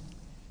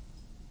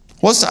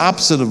 what's the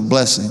opposite of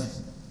blessing?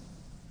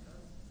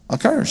 A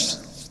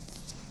curse.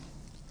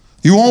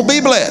 You won't be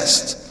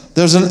blessed.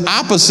 There's an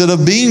opposite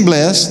of being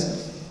blessed.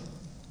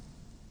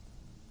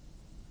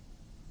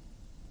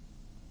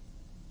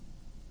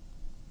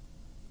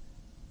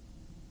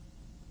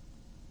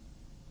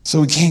 So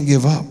we can't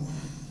give up.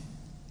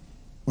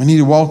 We need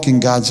to walk in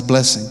God's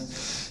blessing.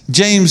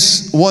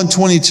 James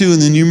 1:22 in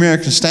the New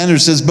American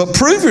Standard says, but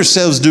prove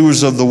yourselves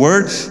doers of the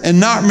word and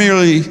not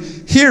merely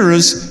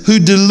hearers who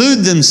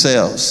delude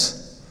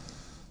themselves,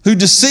 who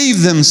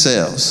deceive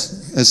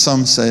themselves, as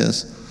some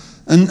says.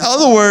 In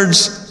other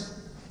words,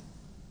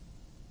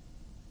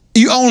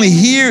 you only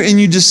hear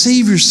and you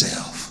deceive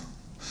yourself.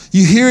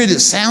 You hear it, it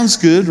sounds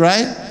good,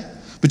 right?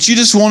 But you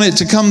just want it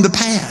to come to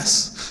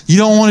pass. You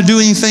don't want to do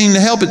anything to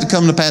help it to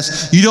come to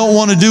pass. You don't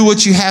want to do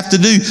what you have to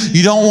do.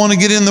 You don't want to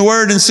get in the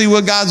Word and see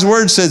what God's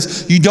Word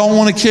says. You don't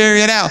want to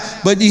carry it out.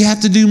 But you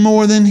have to do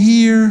more than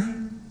hear.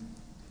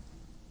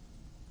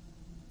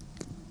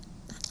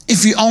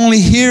 If you only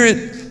hear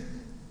it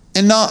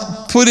and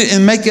not put it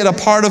and make it a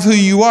part of who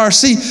you are,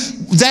 see,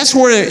 that's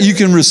where you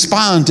can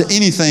respond to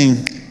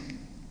anything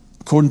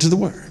according to the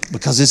Word,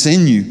 because it's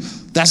in you.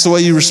 That's the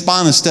way you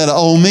respond instead of,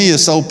 oh me,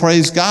 it's oh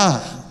praise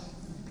God.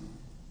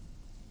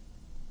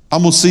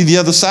 I'm going to see the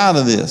other side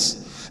of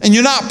this. And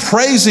you're not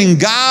praising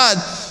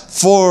God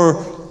for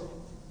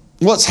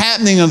what's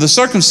happening or the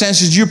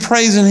circumstances. You're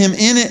praising Him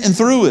in it and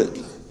through it.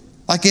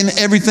 Like in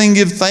everything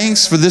give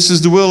thanks, for this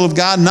is the will of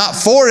God, not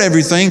for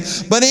everything,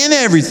 but in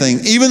everything.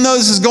 Even though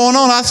this is going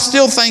on, I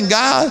still thank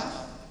God.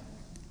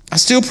 I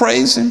still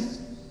praise Him.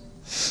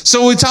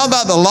 So we talk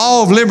about the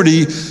law of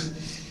liberty.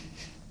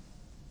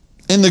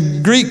 In the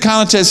Greek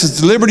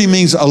context, liberty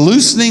means a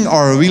loosening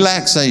or a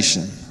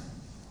relaxation.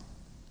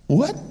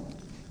 What?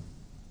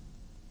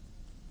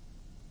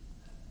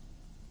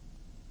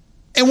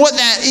 And what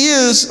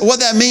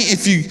that means,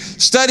 if you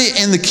study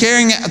in the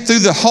carrying out through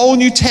the whole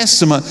New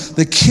Testament,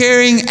 the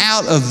carrying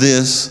out of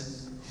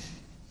this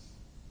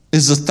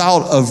is the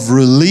thought of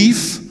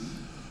relief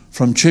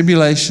from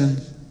tribulation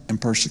and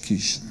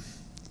persecution.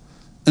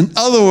 In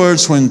other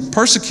words, when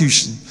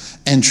persecution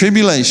and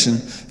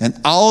tribulation and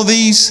all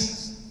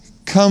these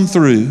come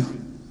through,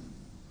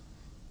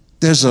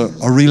 there's a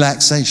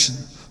relaxation.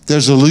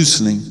 There's a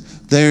loosening.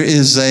 There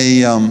is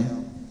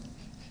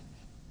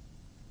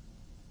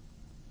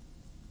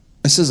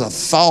this is a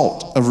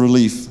thought of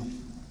relief.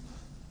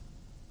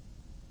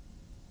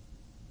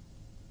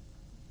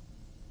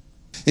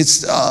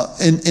 It's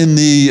in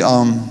the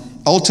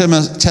Old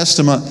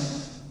Testament,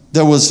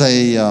 there was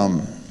they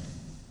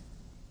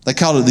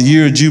called it the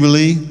year of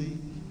Jubilee.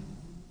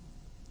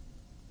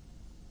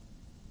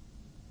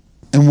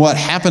 And what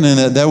happened in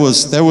it, there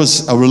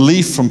was a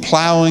relief from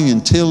plowing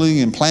and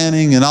tilling and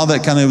planting and all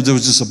that kind of, there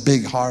was just a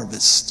big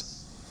harvest.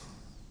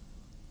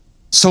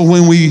 So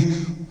when we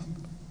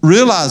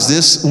realize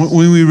this,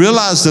 when we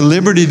realize the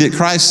liberty that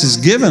Christ has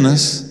given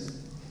us,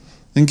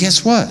 then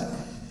guess what?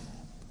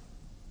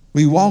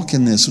 We walk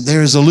in this.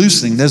 There is a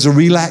loosening. There's a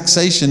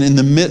relaxation in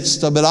the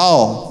midst of it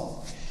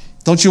all.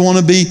 Don't you want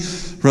to be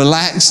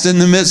relaxed in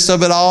the midst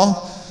of it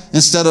all?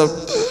 Instead of...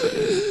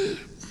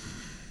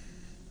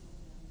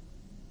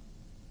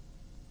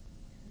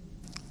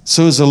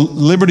 So as a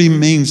liberty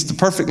means, the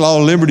perfect law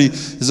of liberty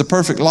is a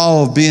perfect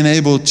law of being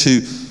able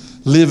to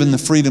live in the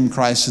freedom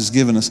Christ has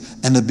given us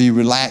and to be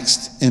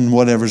relaxed in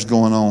whatever's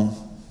going on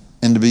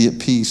and to be at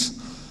peace.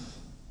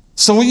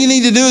 So what you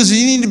need to do is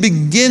you need to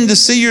begin to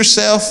see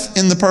yourself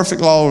in the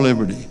perfect law of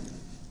liberty.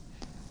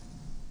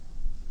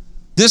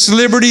 This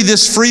liberty,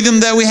 this freedom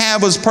that we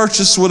have was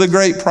purchased with a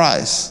great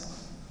price.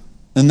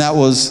 And that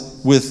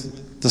was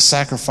with the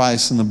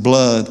sacrifice and the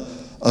blood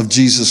of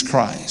Jesus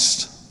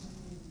Christ.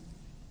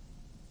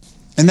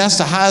 And that's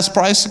the highest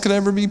price that could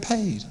ever be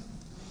paid.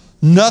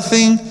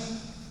 Nothing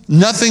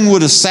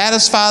would have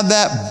satisfied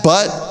that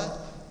but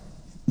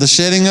the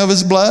shedding of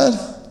his blood.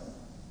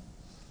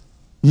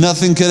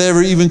 Nothing could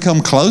ever even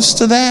come close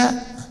to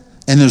that.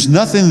 And there's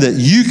nothing that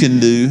you can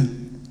do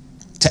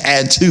to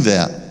add to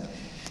that.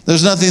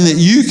 There's nothing that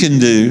you can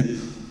do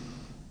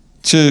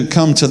to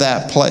come to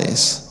that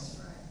place.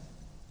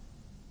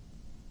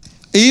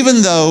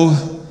 Even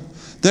though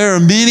there are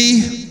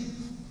many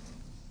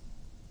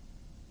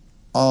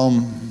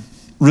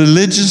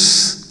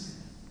religious,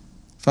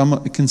 if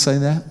I can say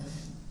that,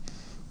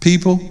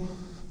 people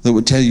that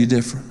would tell you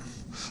different.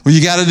 Well,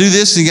 you got to do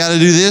this, and you got to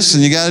do this,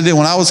 and you got to do.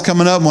 When I was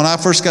coming up, when I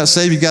first got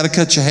saved, you got to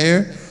cut your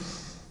hair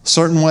a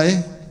certain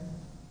way.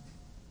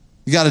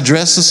 You got to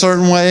dress a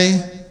certain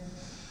way.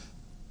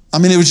 I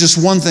mean, it was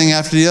just one thing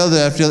after the other,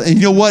 after the other. And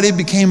you know what? It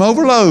became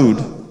overload.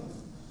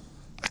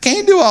 I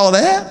can't do all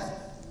that.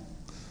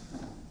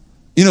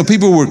 You know,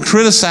 people were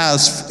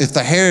criticized if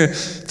the hair,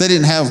 they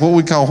didn't have what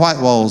we call white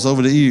walls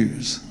over the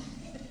ears.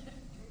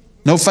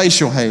 No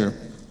facial hair.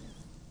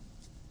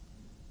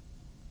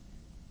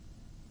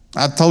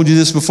 I've told you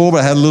this before,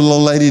 but I had a little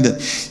old lady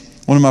that,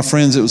 one of my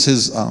friends, it was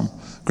his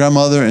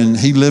grandmother, and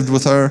he lived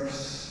with her.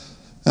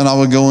 And I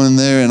would go in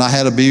there, and I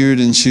had a beard,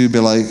 and she would be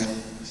like,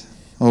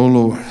 "Oh,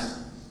 Lord,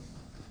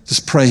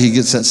 just pray he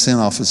gets that sin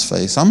off his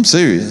face." I'm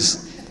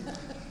serious.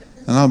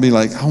 And I'll be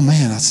like, "Oh,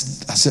 man."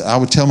 I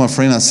would tell my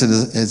friend, I said,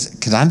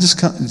 "Could I just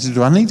come?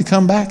 Do I need to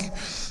come back?" He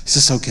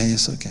says,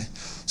 "It's okay."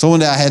 So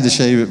one day I had to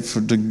shave it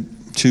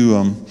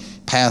to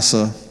pass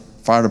a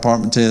fire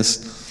department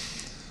test,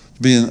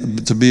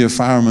 to be a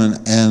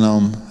fireman.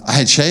 And I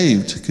had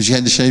shaved because you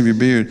had to shave your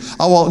beard.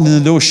 I walked in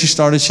the door, she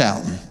started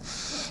shouting,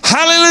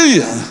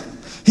 "Hallelujah!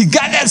 He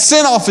got that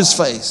sin off his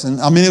face." And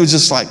I mean, it was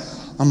just like,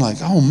 I'm like,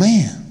 oh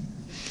man.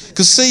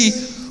 Because see,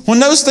 when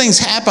those things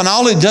happen,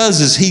 all it does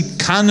is heap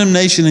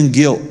condemnation and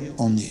guilt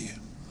on you.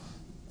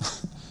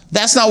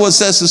 That's not what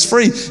sets us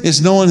free.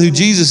 It's knowing who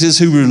Jesus is,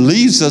 who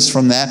relieves us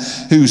from that,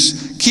 who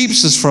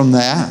keeps us from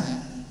that.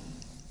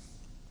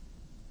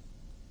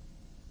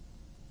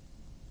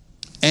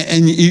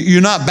 And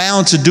you're not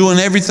bound to doing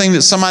everything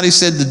that somebody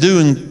said to do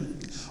in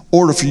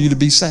order for you to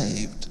be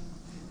saved.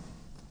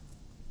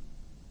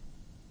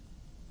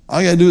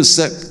 All you got to do is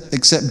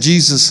accept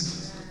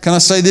Jesus. Can I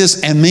say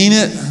this and mean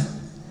it?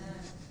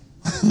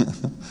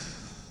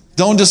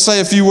 Don't just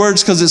say a few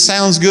words because it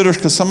sounds good or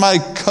because somebody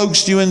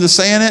coaxed you into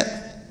saying it.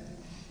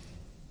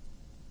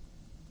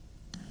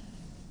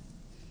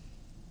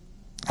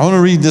 I want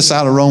to read this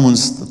out of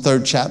Romans, the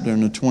 3rd chapter,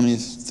 in the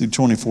 20th through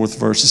 24th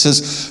verse. It says,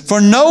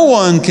 "For no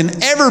one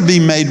can ever be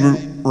made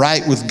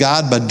right with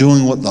God by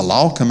doing what the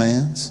law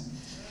commands.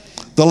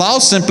 The law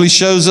simply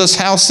shows us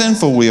how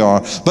sinful we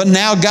are. But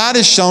now God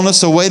has shown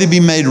us a way to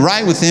be made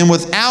right with Him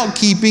without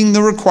keeping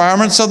the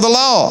requirements of the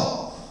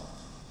law.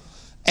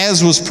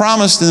 As was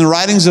promised in the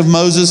writings of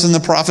Moses and the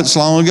prophets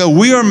long ago,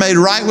 we are made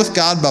right with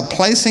God by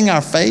placing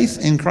our faith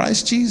in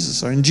Christ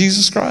Jesus, or in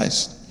Jesus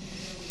Christ.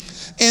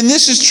 And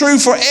this is true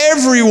for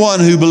everyone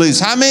who believes."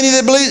 How many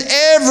that believe?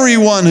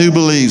 Everyone who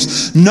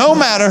believes. No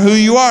matter who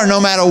you are,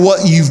 no matter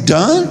what you've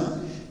done.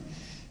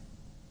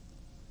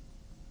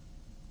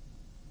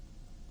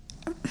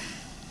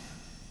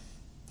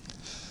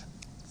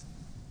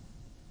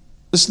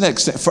 This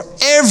next step, for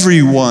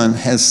everyone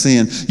has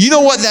sinned. You know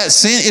what that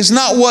sin is?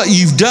 Not what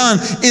you've done.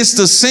 It's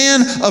the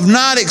sin of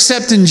not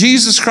accepting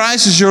Jesus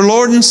Christ as your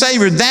Lord and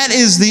Savior. That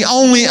is the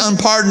only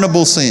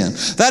unpardonable sin.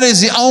 That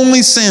is the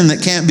only sin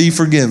that can't be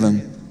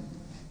forgiven.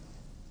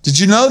 Did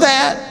you know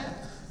that?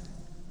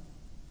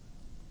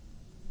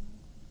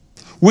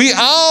 We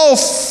all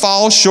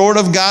fall short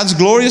of God's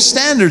glorious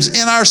standards.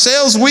 In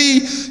ourselves,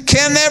 we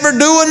can never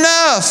do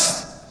enough.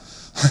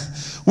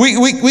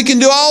 We can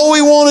do all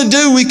we want to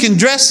do. We can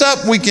dress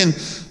up. We can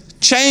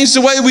change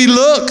the way we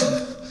look.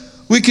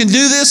 We can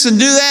do this and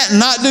do that and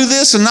not do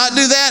this and not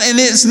do that. And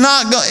it's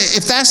not,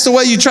 if that's the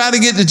way you try to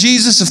get to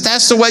Jesus, if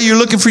that's the way you're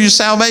looking for your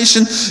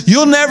salvation,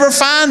 you'll never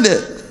find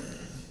it.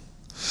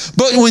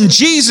 But when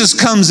Jesus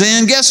comes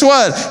in, guess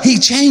what? He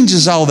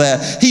changes all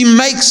that. He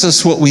makes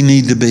us what we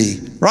need to be.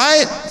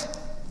 Right?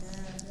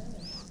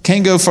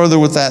 Can't go further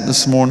with that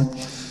this morning.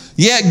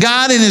 Yet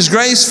God in His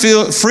grace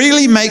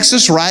freely makes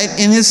us right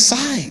in His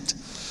sight.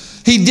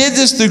 He did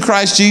this through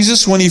Christ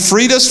Jesus when He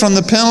freed us from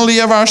the penalty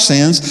of our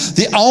sins.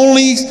 The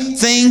only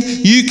thing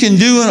you can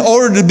do in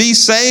order to be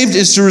saved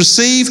is to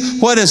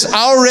receive what has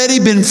already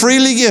been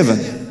freely given.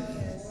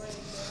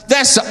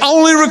 That's the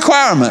only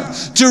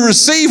requirement, to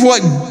receive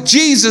what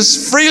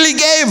Jesus freely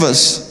gave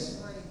us.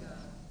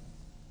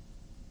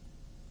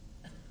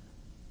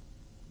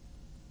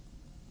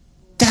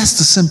 That's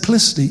the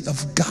simplicity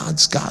of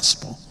God's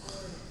gospel.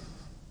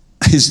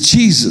 Is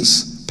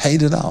Jesus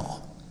paid it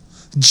all.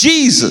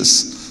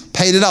 Jesus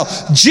paid it all.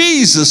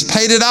 Jesus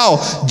paid it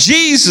all.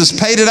 Jesus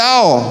paid it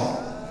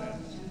all.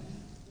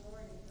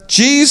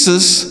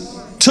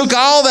 Jesus took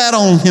all that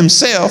on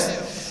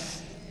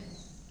Himself.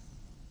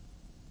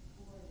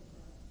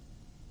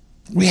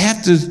 We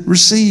have to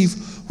receive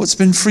what's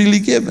been freely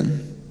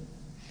given.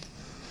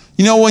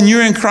 You know, when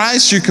you're in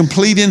Christ, you're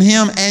complete in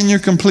Him and you're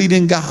complete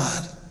in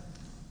God.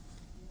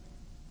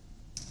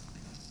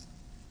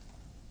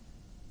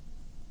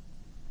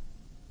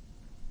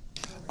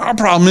 Our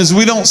problem is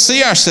we don't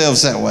see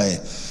ourselves that way.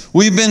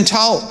 We've been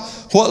taught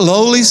what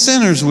lowly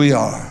sinners we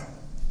are.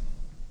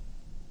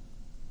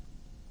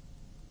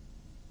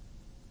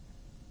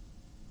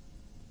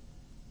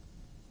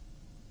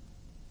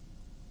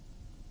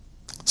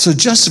 So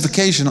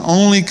justification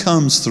only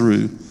comes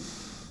through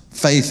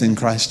faith in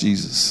Christ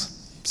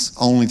Jesus. It's the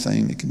only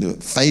thing that can do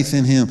it. Faith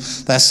in Him.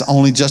 That's the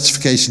only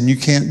justification. You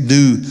can't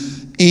do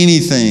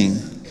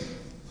anything.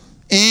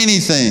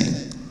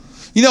 Anything.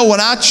 You know, when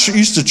I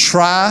used to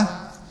try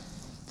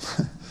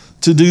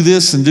to do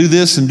this and do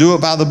this and do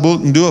it by the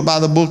book and do it by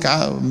the book,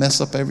 I would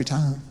mess up every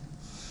time.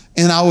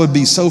 And I would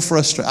be so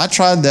frustrated. I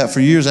tried that for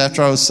years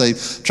after I was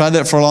saved. Tried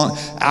that for a long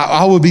time.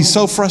 I would be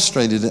so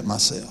frustrated at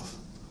myself.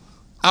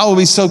 I would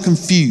be so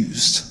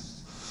confused.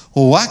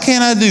 Well, why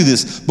can't I do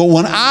this? But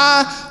when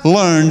I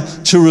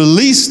learned to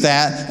release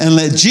that and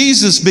let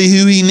Jesus be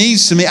who He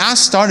needs to me, I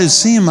started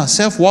seeing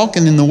myself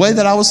walking in the way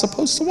that I was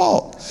supposed to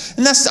walk.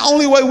 And that's the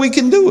only way we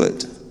can do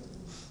it.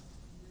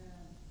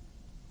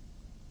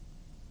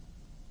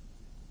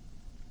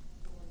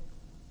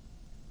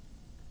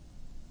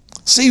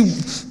 See,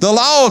 the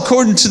law,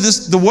 according to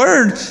the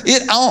Word,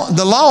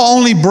 the law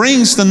only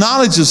brings the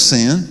knowledge of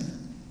sin.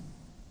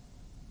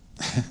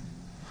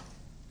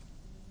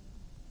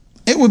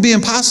 It would be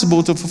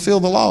impossible to fulfill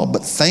the law,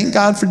 but thank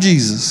God for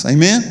Jesus.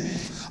 Amen?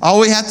 All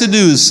we have to do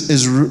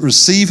is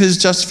receive His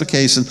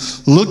justification,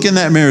 look in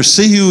that mirror,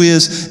 see who He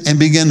is, and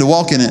begin to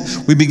walk in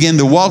it. We begin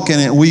to walk in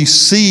it. We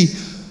see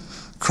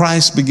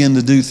Christ begin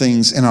to do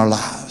things in our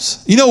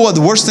lives. You know what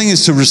the worst thing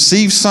is? To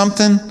receive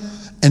something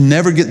and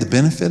never get the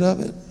benefit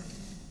of it.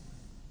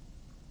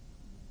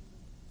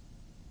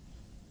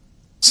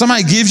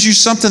 Somebody gives you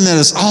something that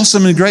is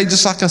awesome and great,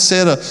 just like I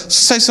said.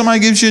 Say somebody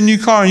gives you a new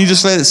car and you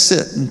just let it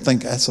sit and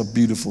think that's a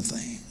beautiful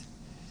thing.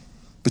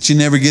 But you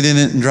never get in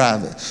it and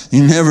drive it.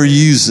 You never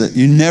use it.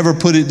 You never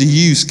put it to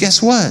use.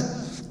 Guess what?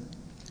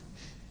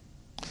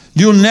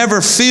 You'll never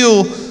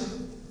feel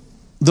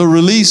the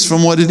release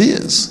from what it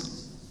is.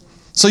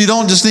 So you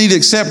don't just need to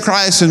accept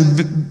Christ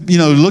and,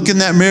 look in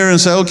that mirror and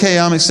say, okay,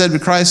 I'm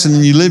accepted Christ,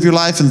 and you live your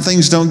life and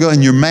things don't go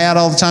and you're mad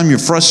all the time, you're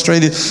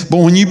frustrated. But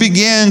when you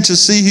begin to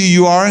see who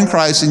you are in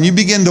Christ and you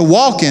begin to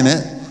walk in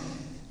it,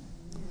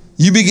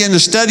 you begin to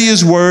study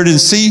His Word and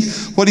see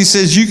what He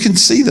says, you can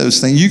see those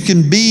things. You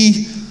can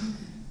be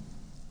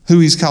who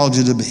He's called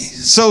you to be.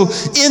 So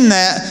in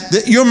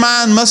that your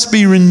mind must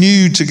be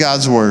renewed to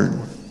God's Word.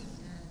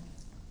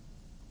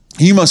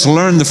 You must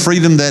learn the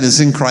freedom that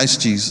is in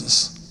Christ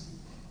Jesus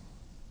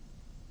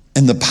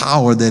and the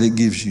power that it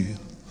gives you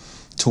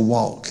to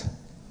walk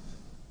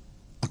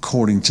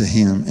according to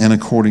Him and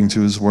according to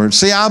His Word.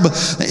 See,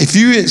 if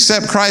you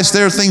accept Christ,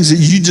 there are things that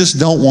you just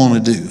don't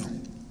want to do.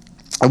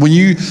 When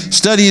you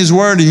study His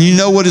Word and you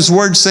know what His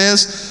Word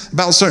says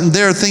about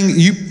there are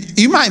things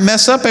you might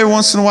mess up every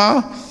once in a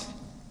while,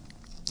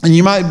 and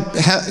you might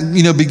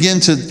begin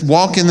to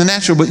walk in the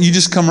natural, but you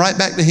just come right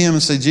back to Him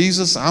and say,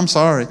 Jesus, I'm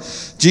sorry.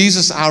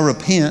 Jesus, I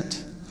repent.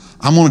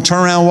 I'm going to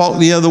turn around and walk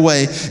the other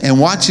way, and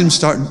watch Him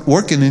start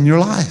working in your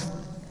life.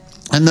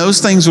 And those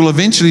things will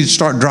eventually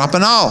start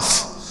dropping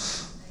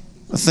off.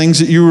 the things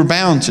that you were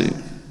bound to.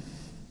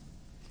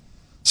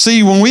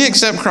 See, when we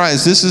accept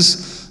Christ,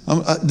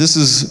 I'm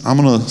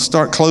going to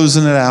start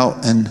closing it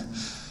out. And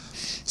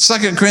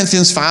 2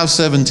 Corinthians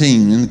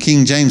 5:17 in the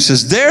King James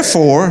says,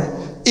 therefore,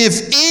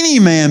 if any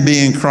man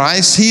be in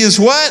Christ, he is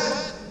what?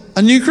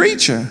 A new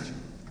creature.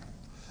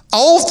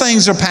 All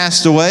things are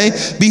passed away.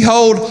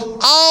 Behold,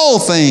 all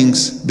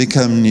things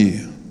become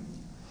new.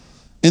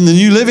 In the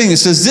New Living, it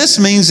says, this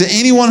means that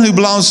anyone who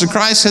belongs to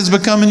Christ has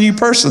become a new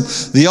person.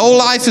 The old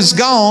life is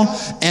gone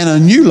and a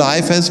new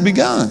life has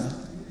begun.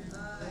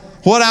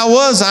 What I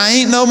was, I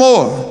ain't no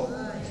more.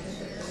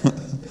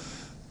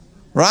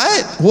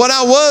 Right? What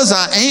I was,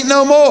 I ain't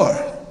no more.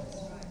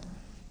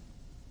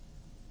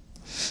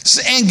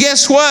 And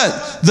guess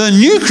what? The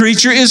new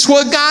creature is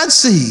what God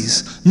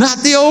sees, not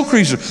the old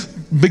creature.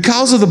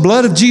 Because of the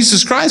blood of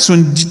Jesus Christ,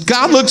 when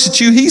God looks at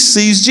you, he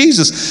sees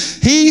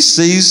Jesus. He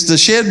sees the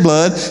shed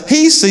blood.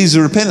 He sees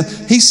the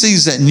repentance. He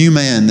sees that new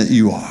man that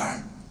you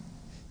are.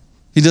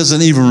 He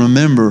doesn't even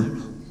remember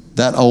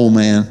that old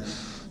man.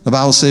 The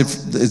Bible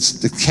says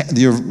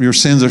your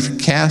sins are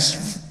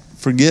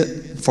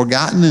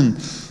forgotten, and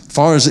as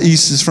far as the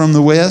east is from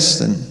the west.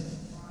 And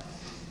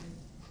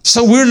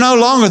so we're no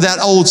longer that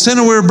old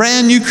sinner. We're a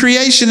brand new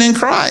creation in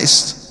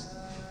Christ.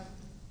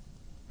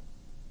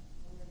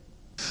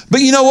 But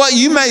you know what?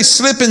 You may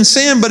slip in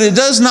sin, but it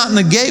does not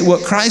negate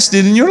what Christ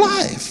did in your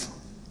life.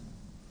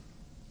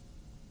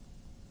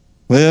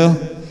 Well,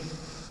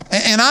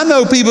 and I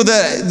know people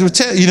that will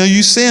tell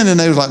you sin, and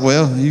they're like,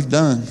 well, you've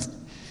done.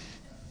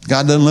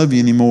 God doesn't love you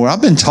anymore.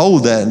 I've been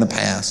told that in the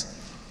past.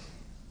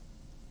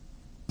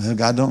 Well,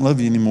 God don't love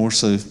you anymore,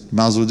 so you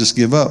might as well just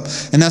give up.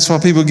 And that's why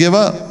people give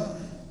up.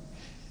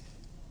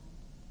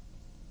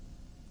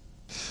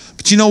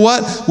 But you know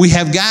what? We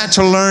have got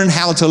to learn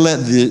how to let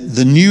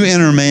the new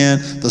inner man,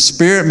 the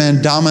spirit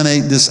man,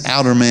 dominate this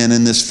outer man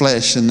in this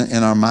flesh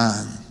in our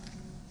mind.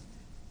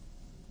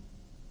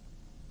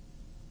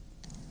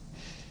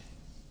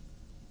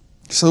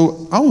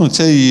 So I want to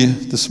tell you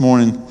this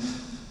morning,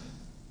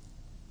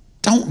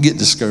 don't get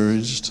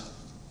discouraged.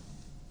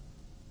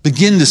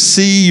 Begin to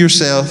see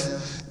yourself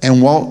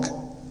and walk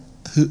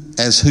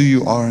as who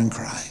you are in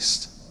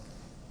Christ.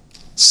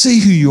 See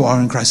who you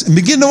are in Christ and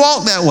begin to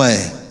walk that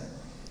way.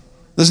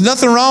 There's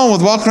nothing wrong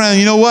with walking around.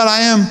 You know what?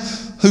 I am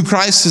who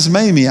Christ has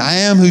made me. I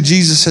am who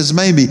Jesus has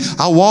made me.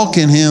 I walk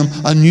in him,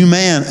 a new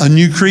man, a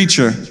new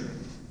creature.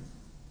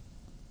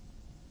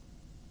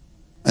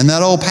 And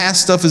that old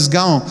past stuff is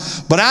gone.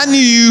 But I knew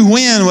you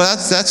when. Well,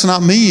 that's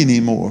not me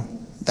anymore.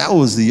 That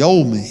was the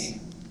old me.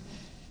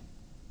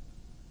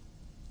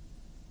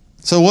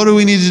 So what do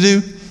we need to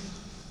do?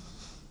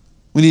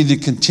 We need to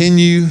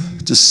continue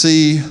to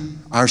see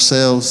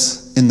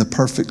ourselves in the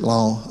perfect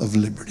law of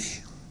liberty.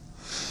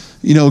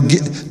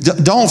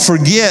 Don't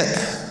forget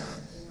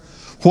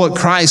what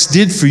Christ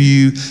did for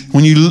you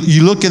when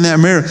you look in that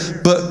mirror,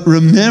 but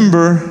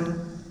remember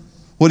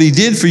what he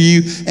did for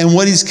you and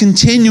what he's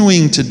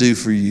continuing to do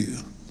for you.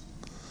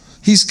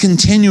 He's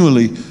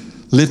continually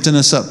lifting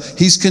us up.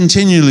 He's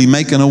continually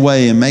making a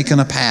way and making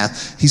a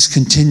path. He's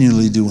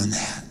continually doing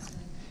that.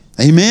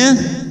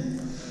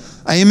 Amen?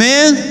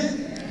 Amen?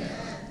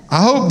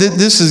 I hope that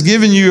this has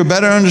given you a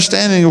better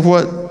understanding of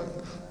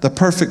what the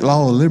perfect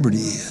law of liberty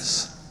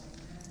is.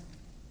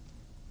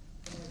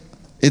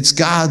 It's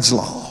God's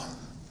law.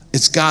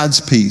 It's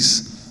God's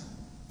peace.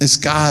 It's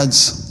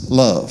God's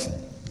love.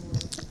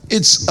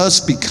 It's us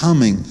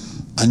becoming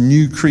a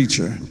new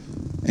creature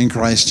in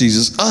Christ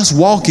Jesus. Us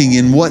walking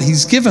in what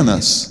he's given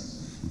us.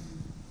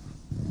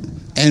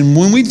 And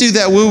when we do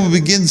that, we will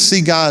begin to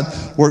see God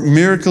work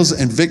miracles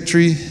and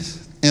victory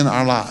in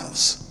our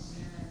lives.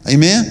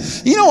 Amen?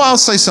 I'll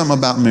say something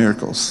about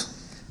miracles.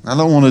 I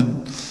don't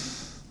want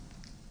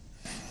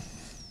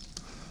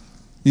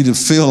you to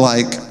feel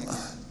like,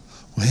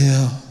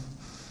 well,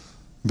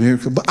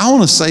 miracle. But I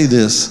want to say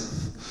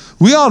this.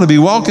 We ought to be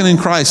walking in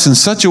Christ in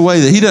such a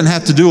way that he doesn't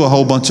have to do a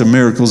whole bunch of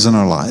miracles in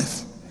our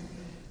life.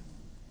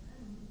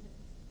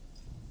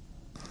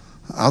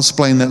 I'll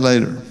explain that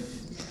later.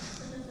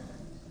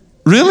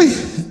 Really?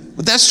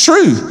 But that's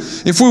true.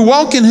 If we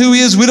walk in who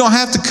he is, we don't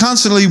have to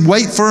constantly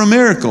wait for a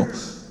miracle.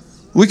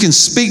 We can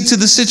speak to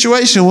the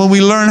situation when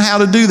we learn how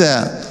to do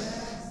that.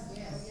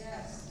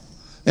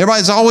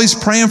 Everybody's always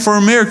praying for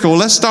a miracle.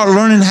 Let's start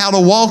learning how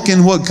to walk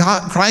in what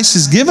Christ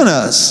has given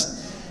us.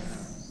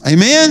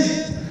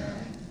 Amen?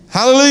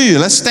 Hallelujah.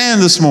 Let's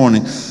stand this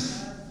morning.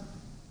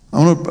 I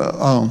want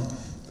to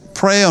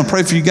pray. I'll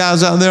pray for you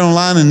guys out there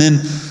online, and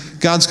then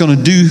God's going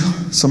to do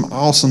some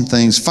awesome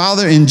things.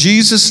 Father, in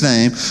Jesus'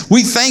 name,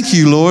 we thank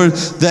you, Lord,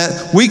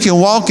 that we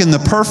can walk in the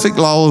perfect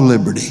law of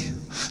liberty.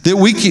 That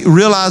we can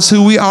realize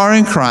who we are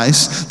in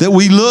Christ, that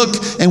we look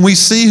and we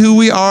see who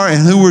we are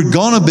and who we're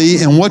going to be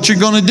and what you're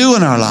going to do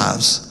in our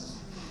lives.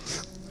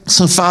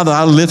 So, Father,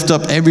 I lift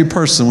up every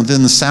person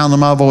within the sound of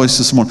my voice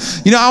this morning.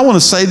 I want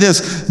to say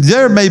this.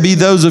 There may be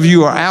those of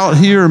you who are out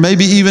here or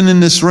maybe even in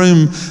this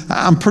room.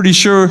 I'm pretty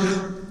sure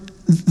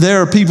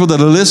there are people that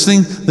are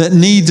listening that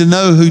need to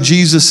know who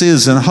Jesus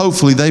is, and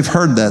hopefully they've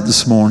heard that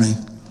this morning.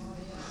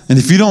 And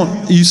if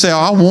you say, oh,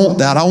 I want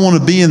that, I want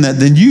to be in that,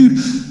 then you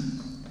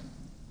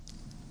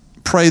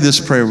pray this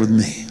prayer with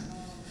me.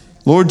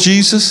 Lord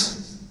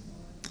Jesus,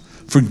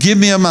 forgive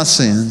me of my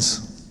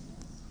sins.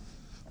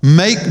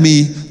 Make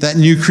me that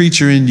new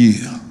creature in you.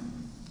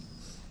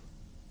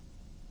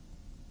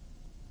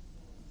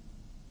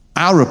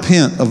 I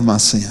repent of my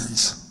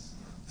sins,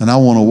 and I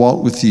want to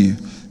walk with you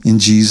in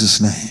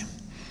Jesus' name.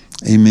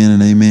 Amen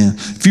and amen.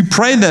 If you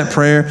prayed that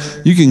prayer,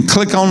 you can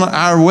click on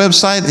our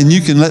website and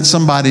you can let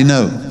somebody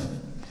know.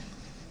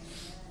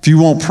 If you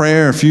want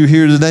prayer, if you're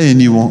here today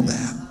and you want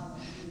that.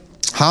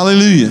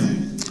 Hallelujah.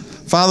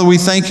 Father, we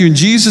thank you in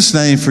Jesus'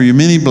 name for your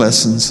many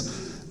blessings.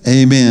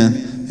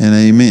 Amen and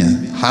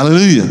amen.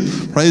 Hallelujah.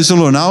 Praise the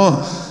Lord.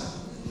 Now,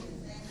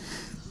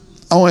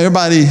 I want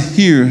everybody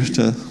here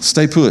to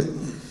stay put,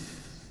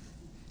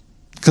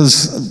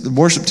 because the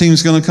worship team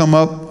is going to come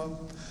up.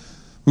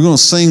 We're going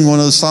to sing one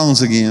of those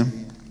songs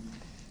again.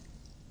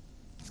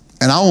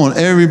 And I want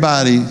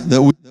everybody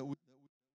that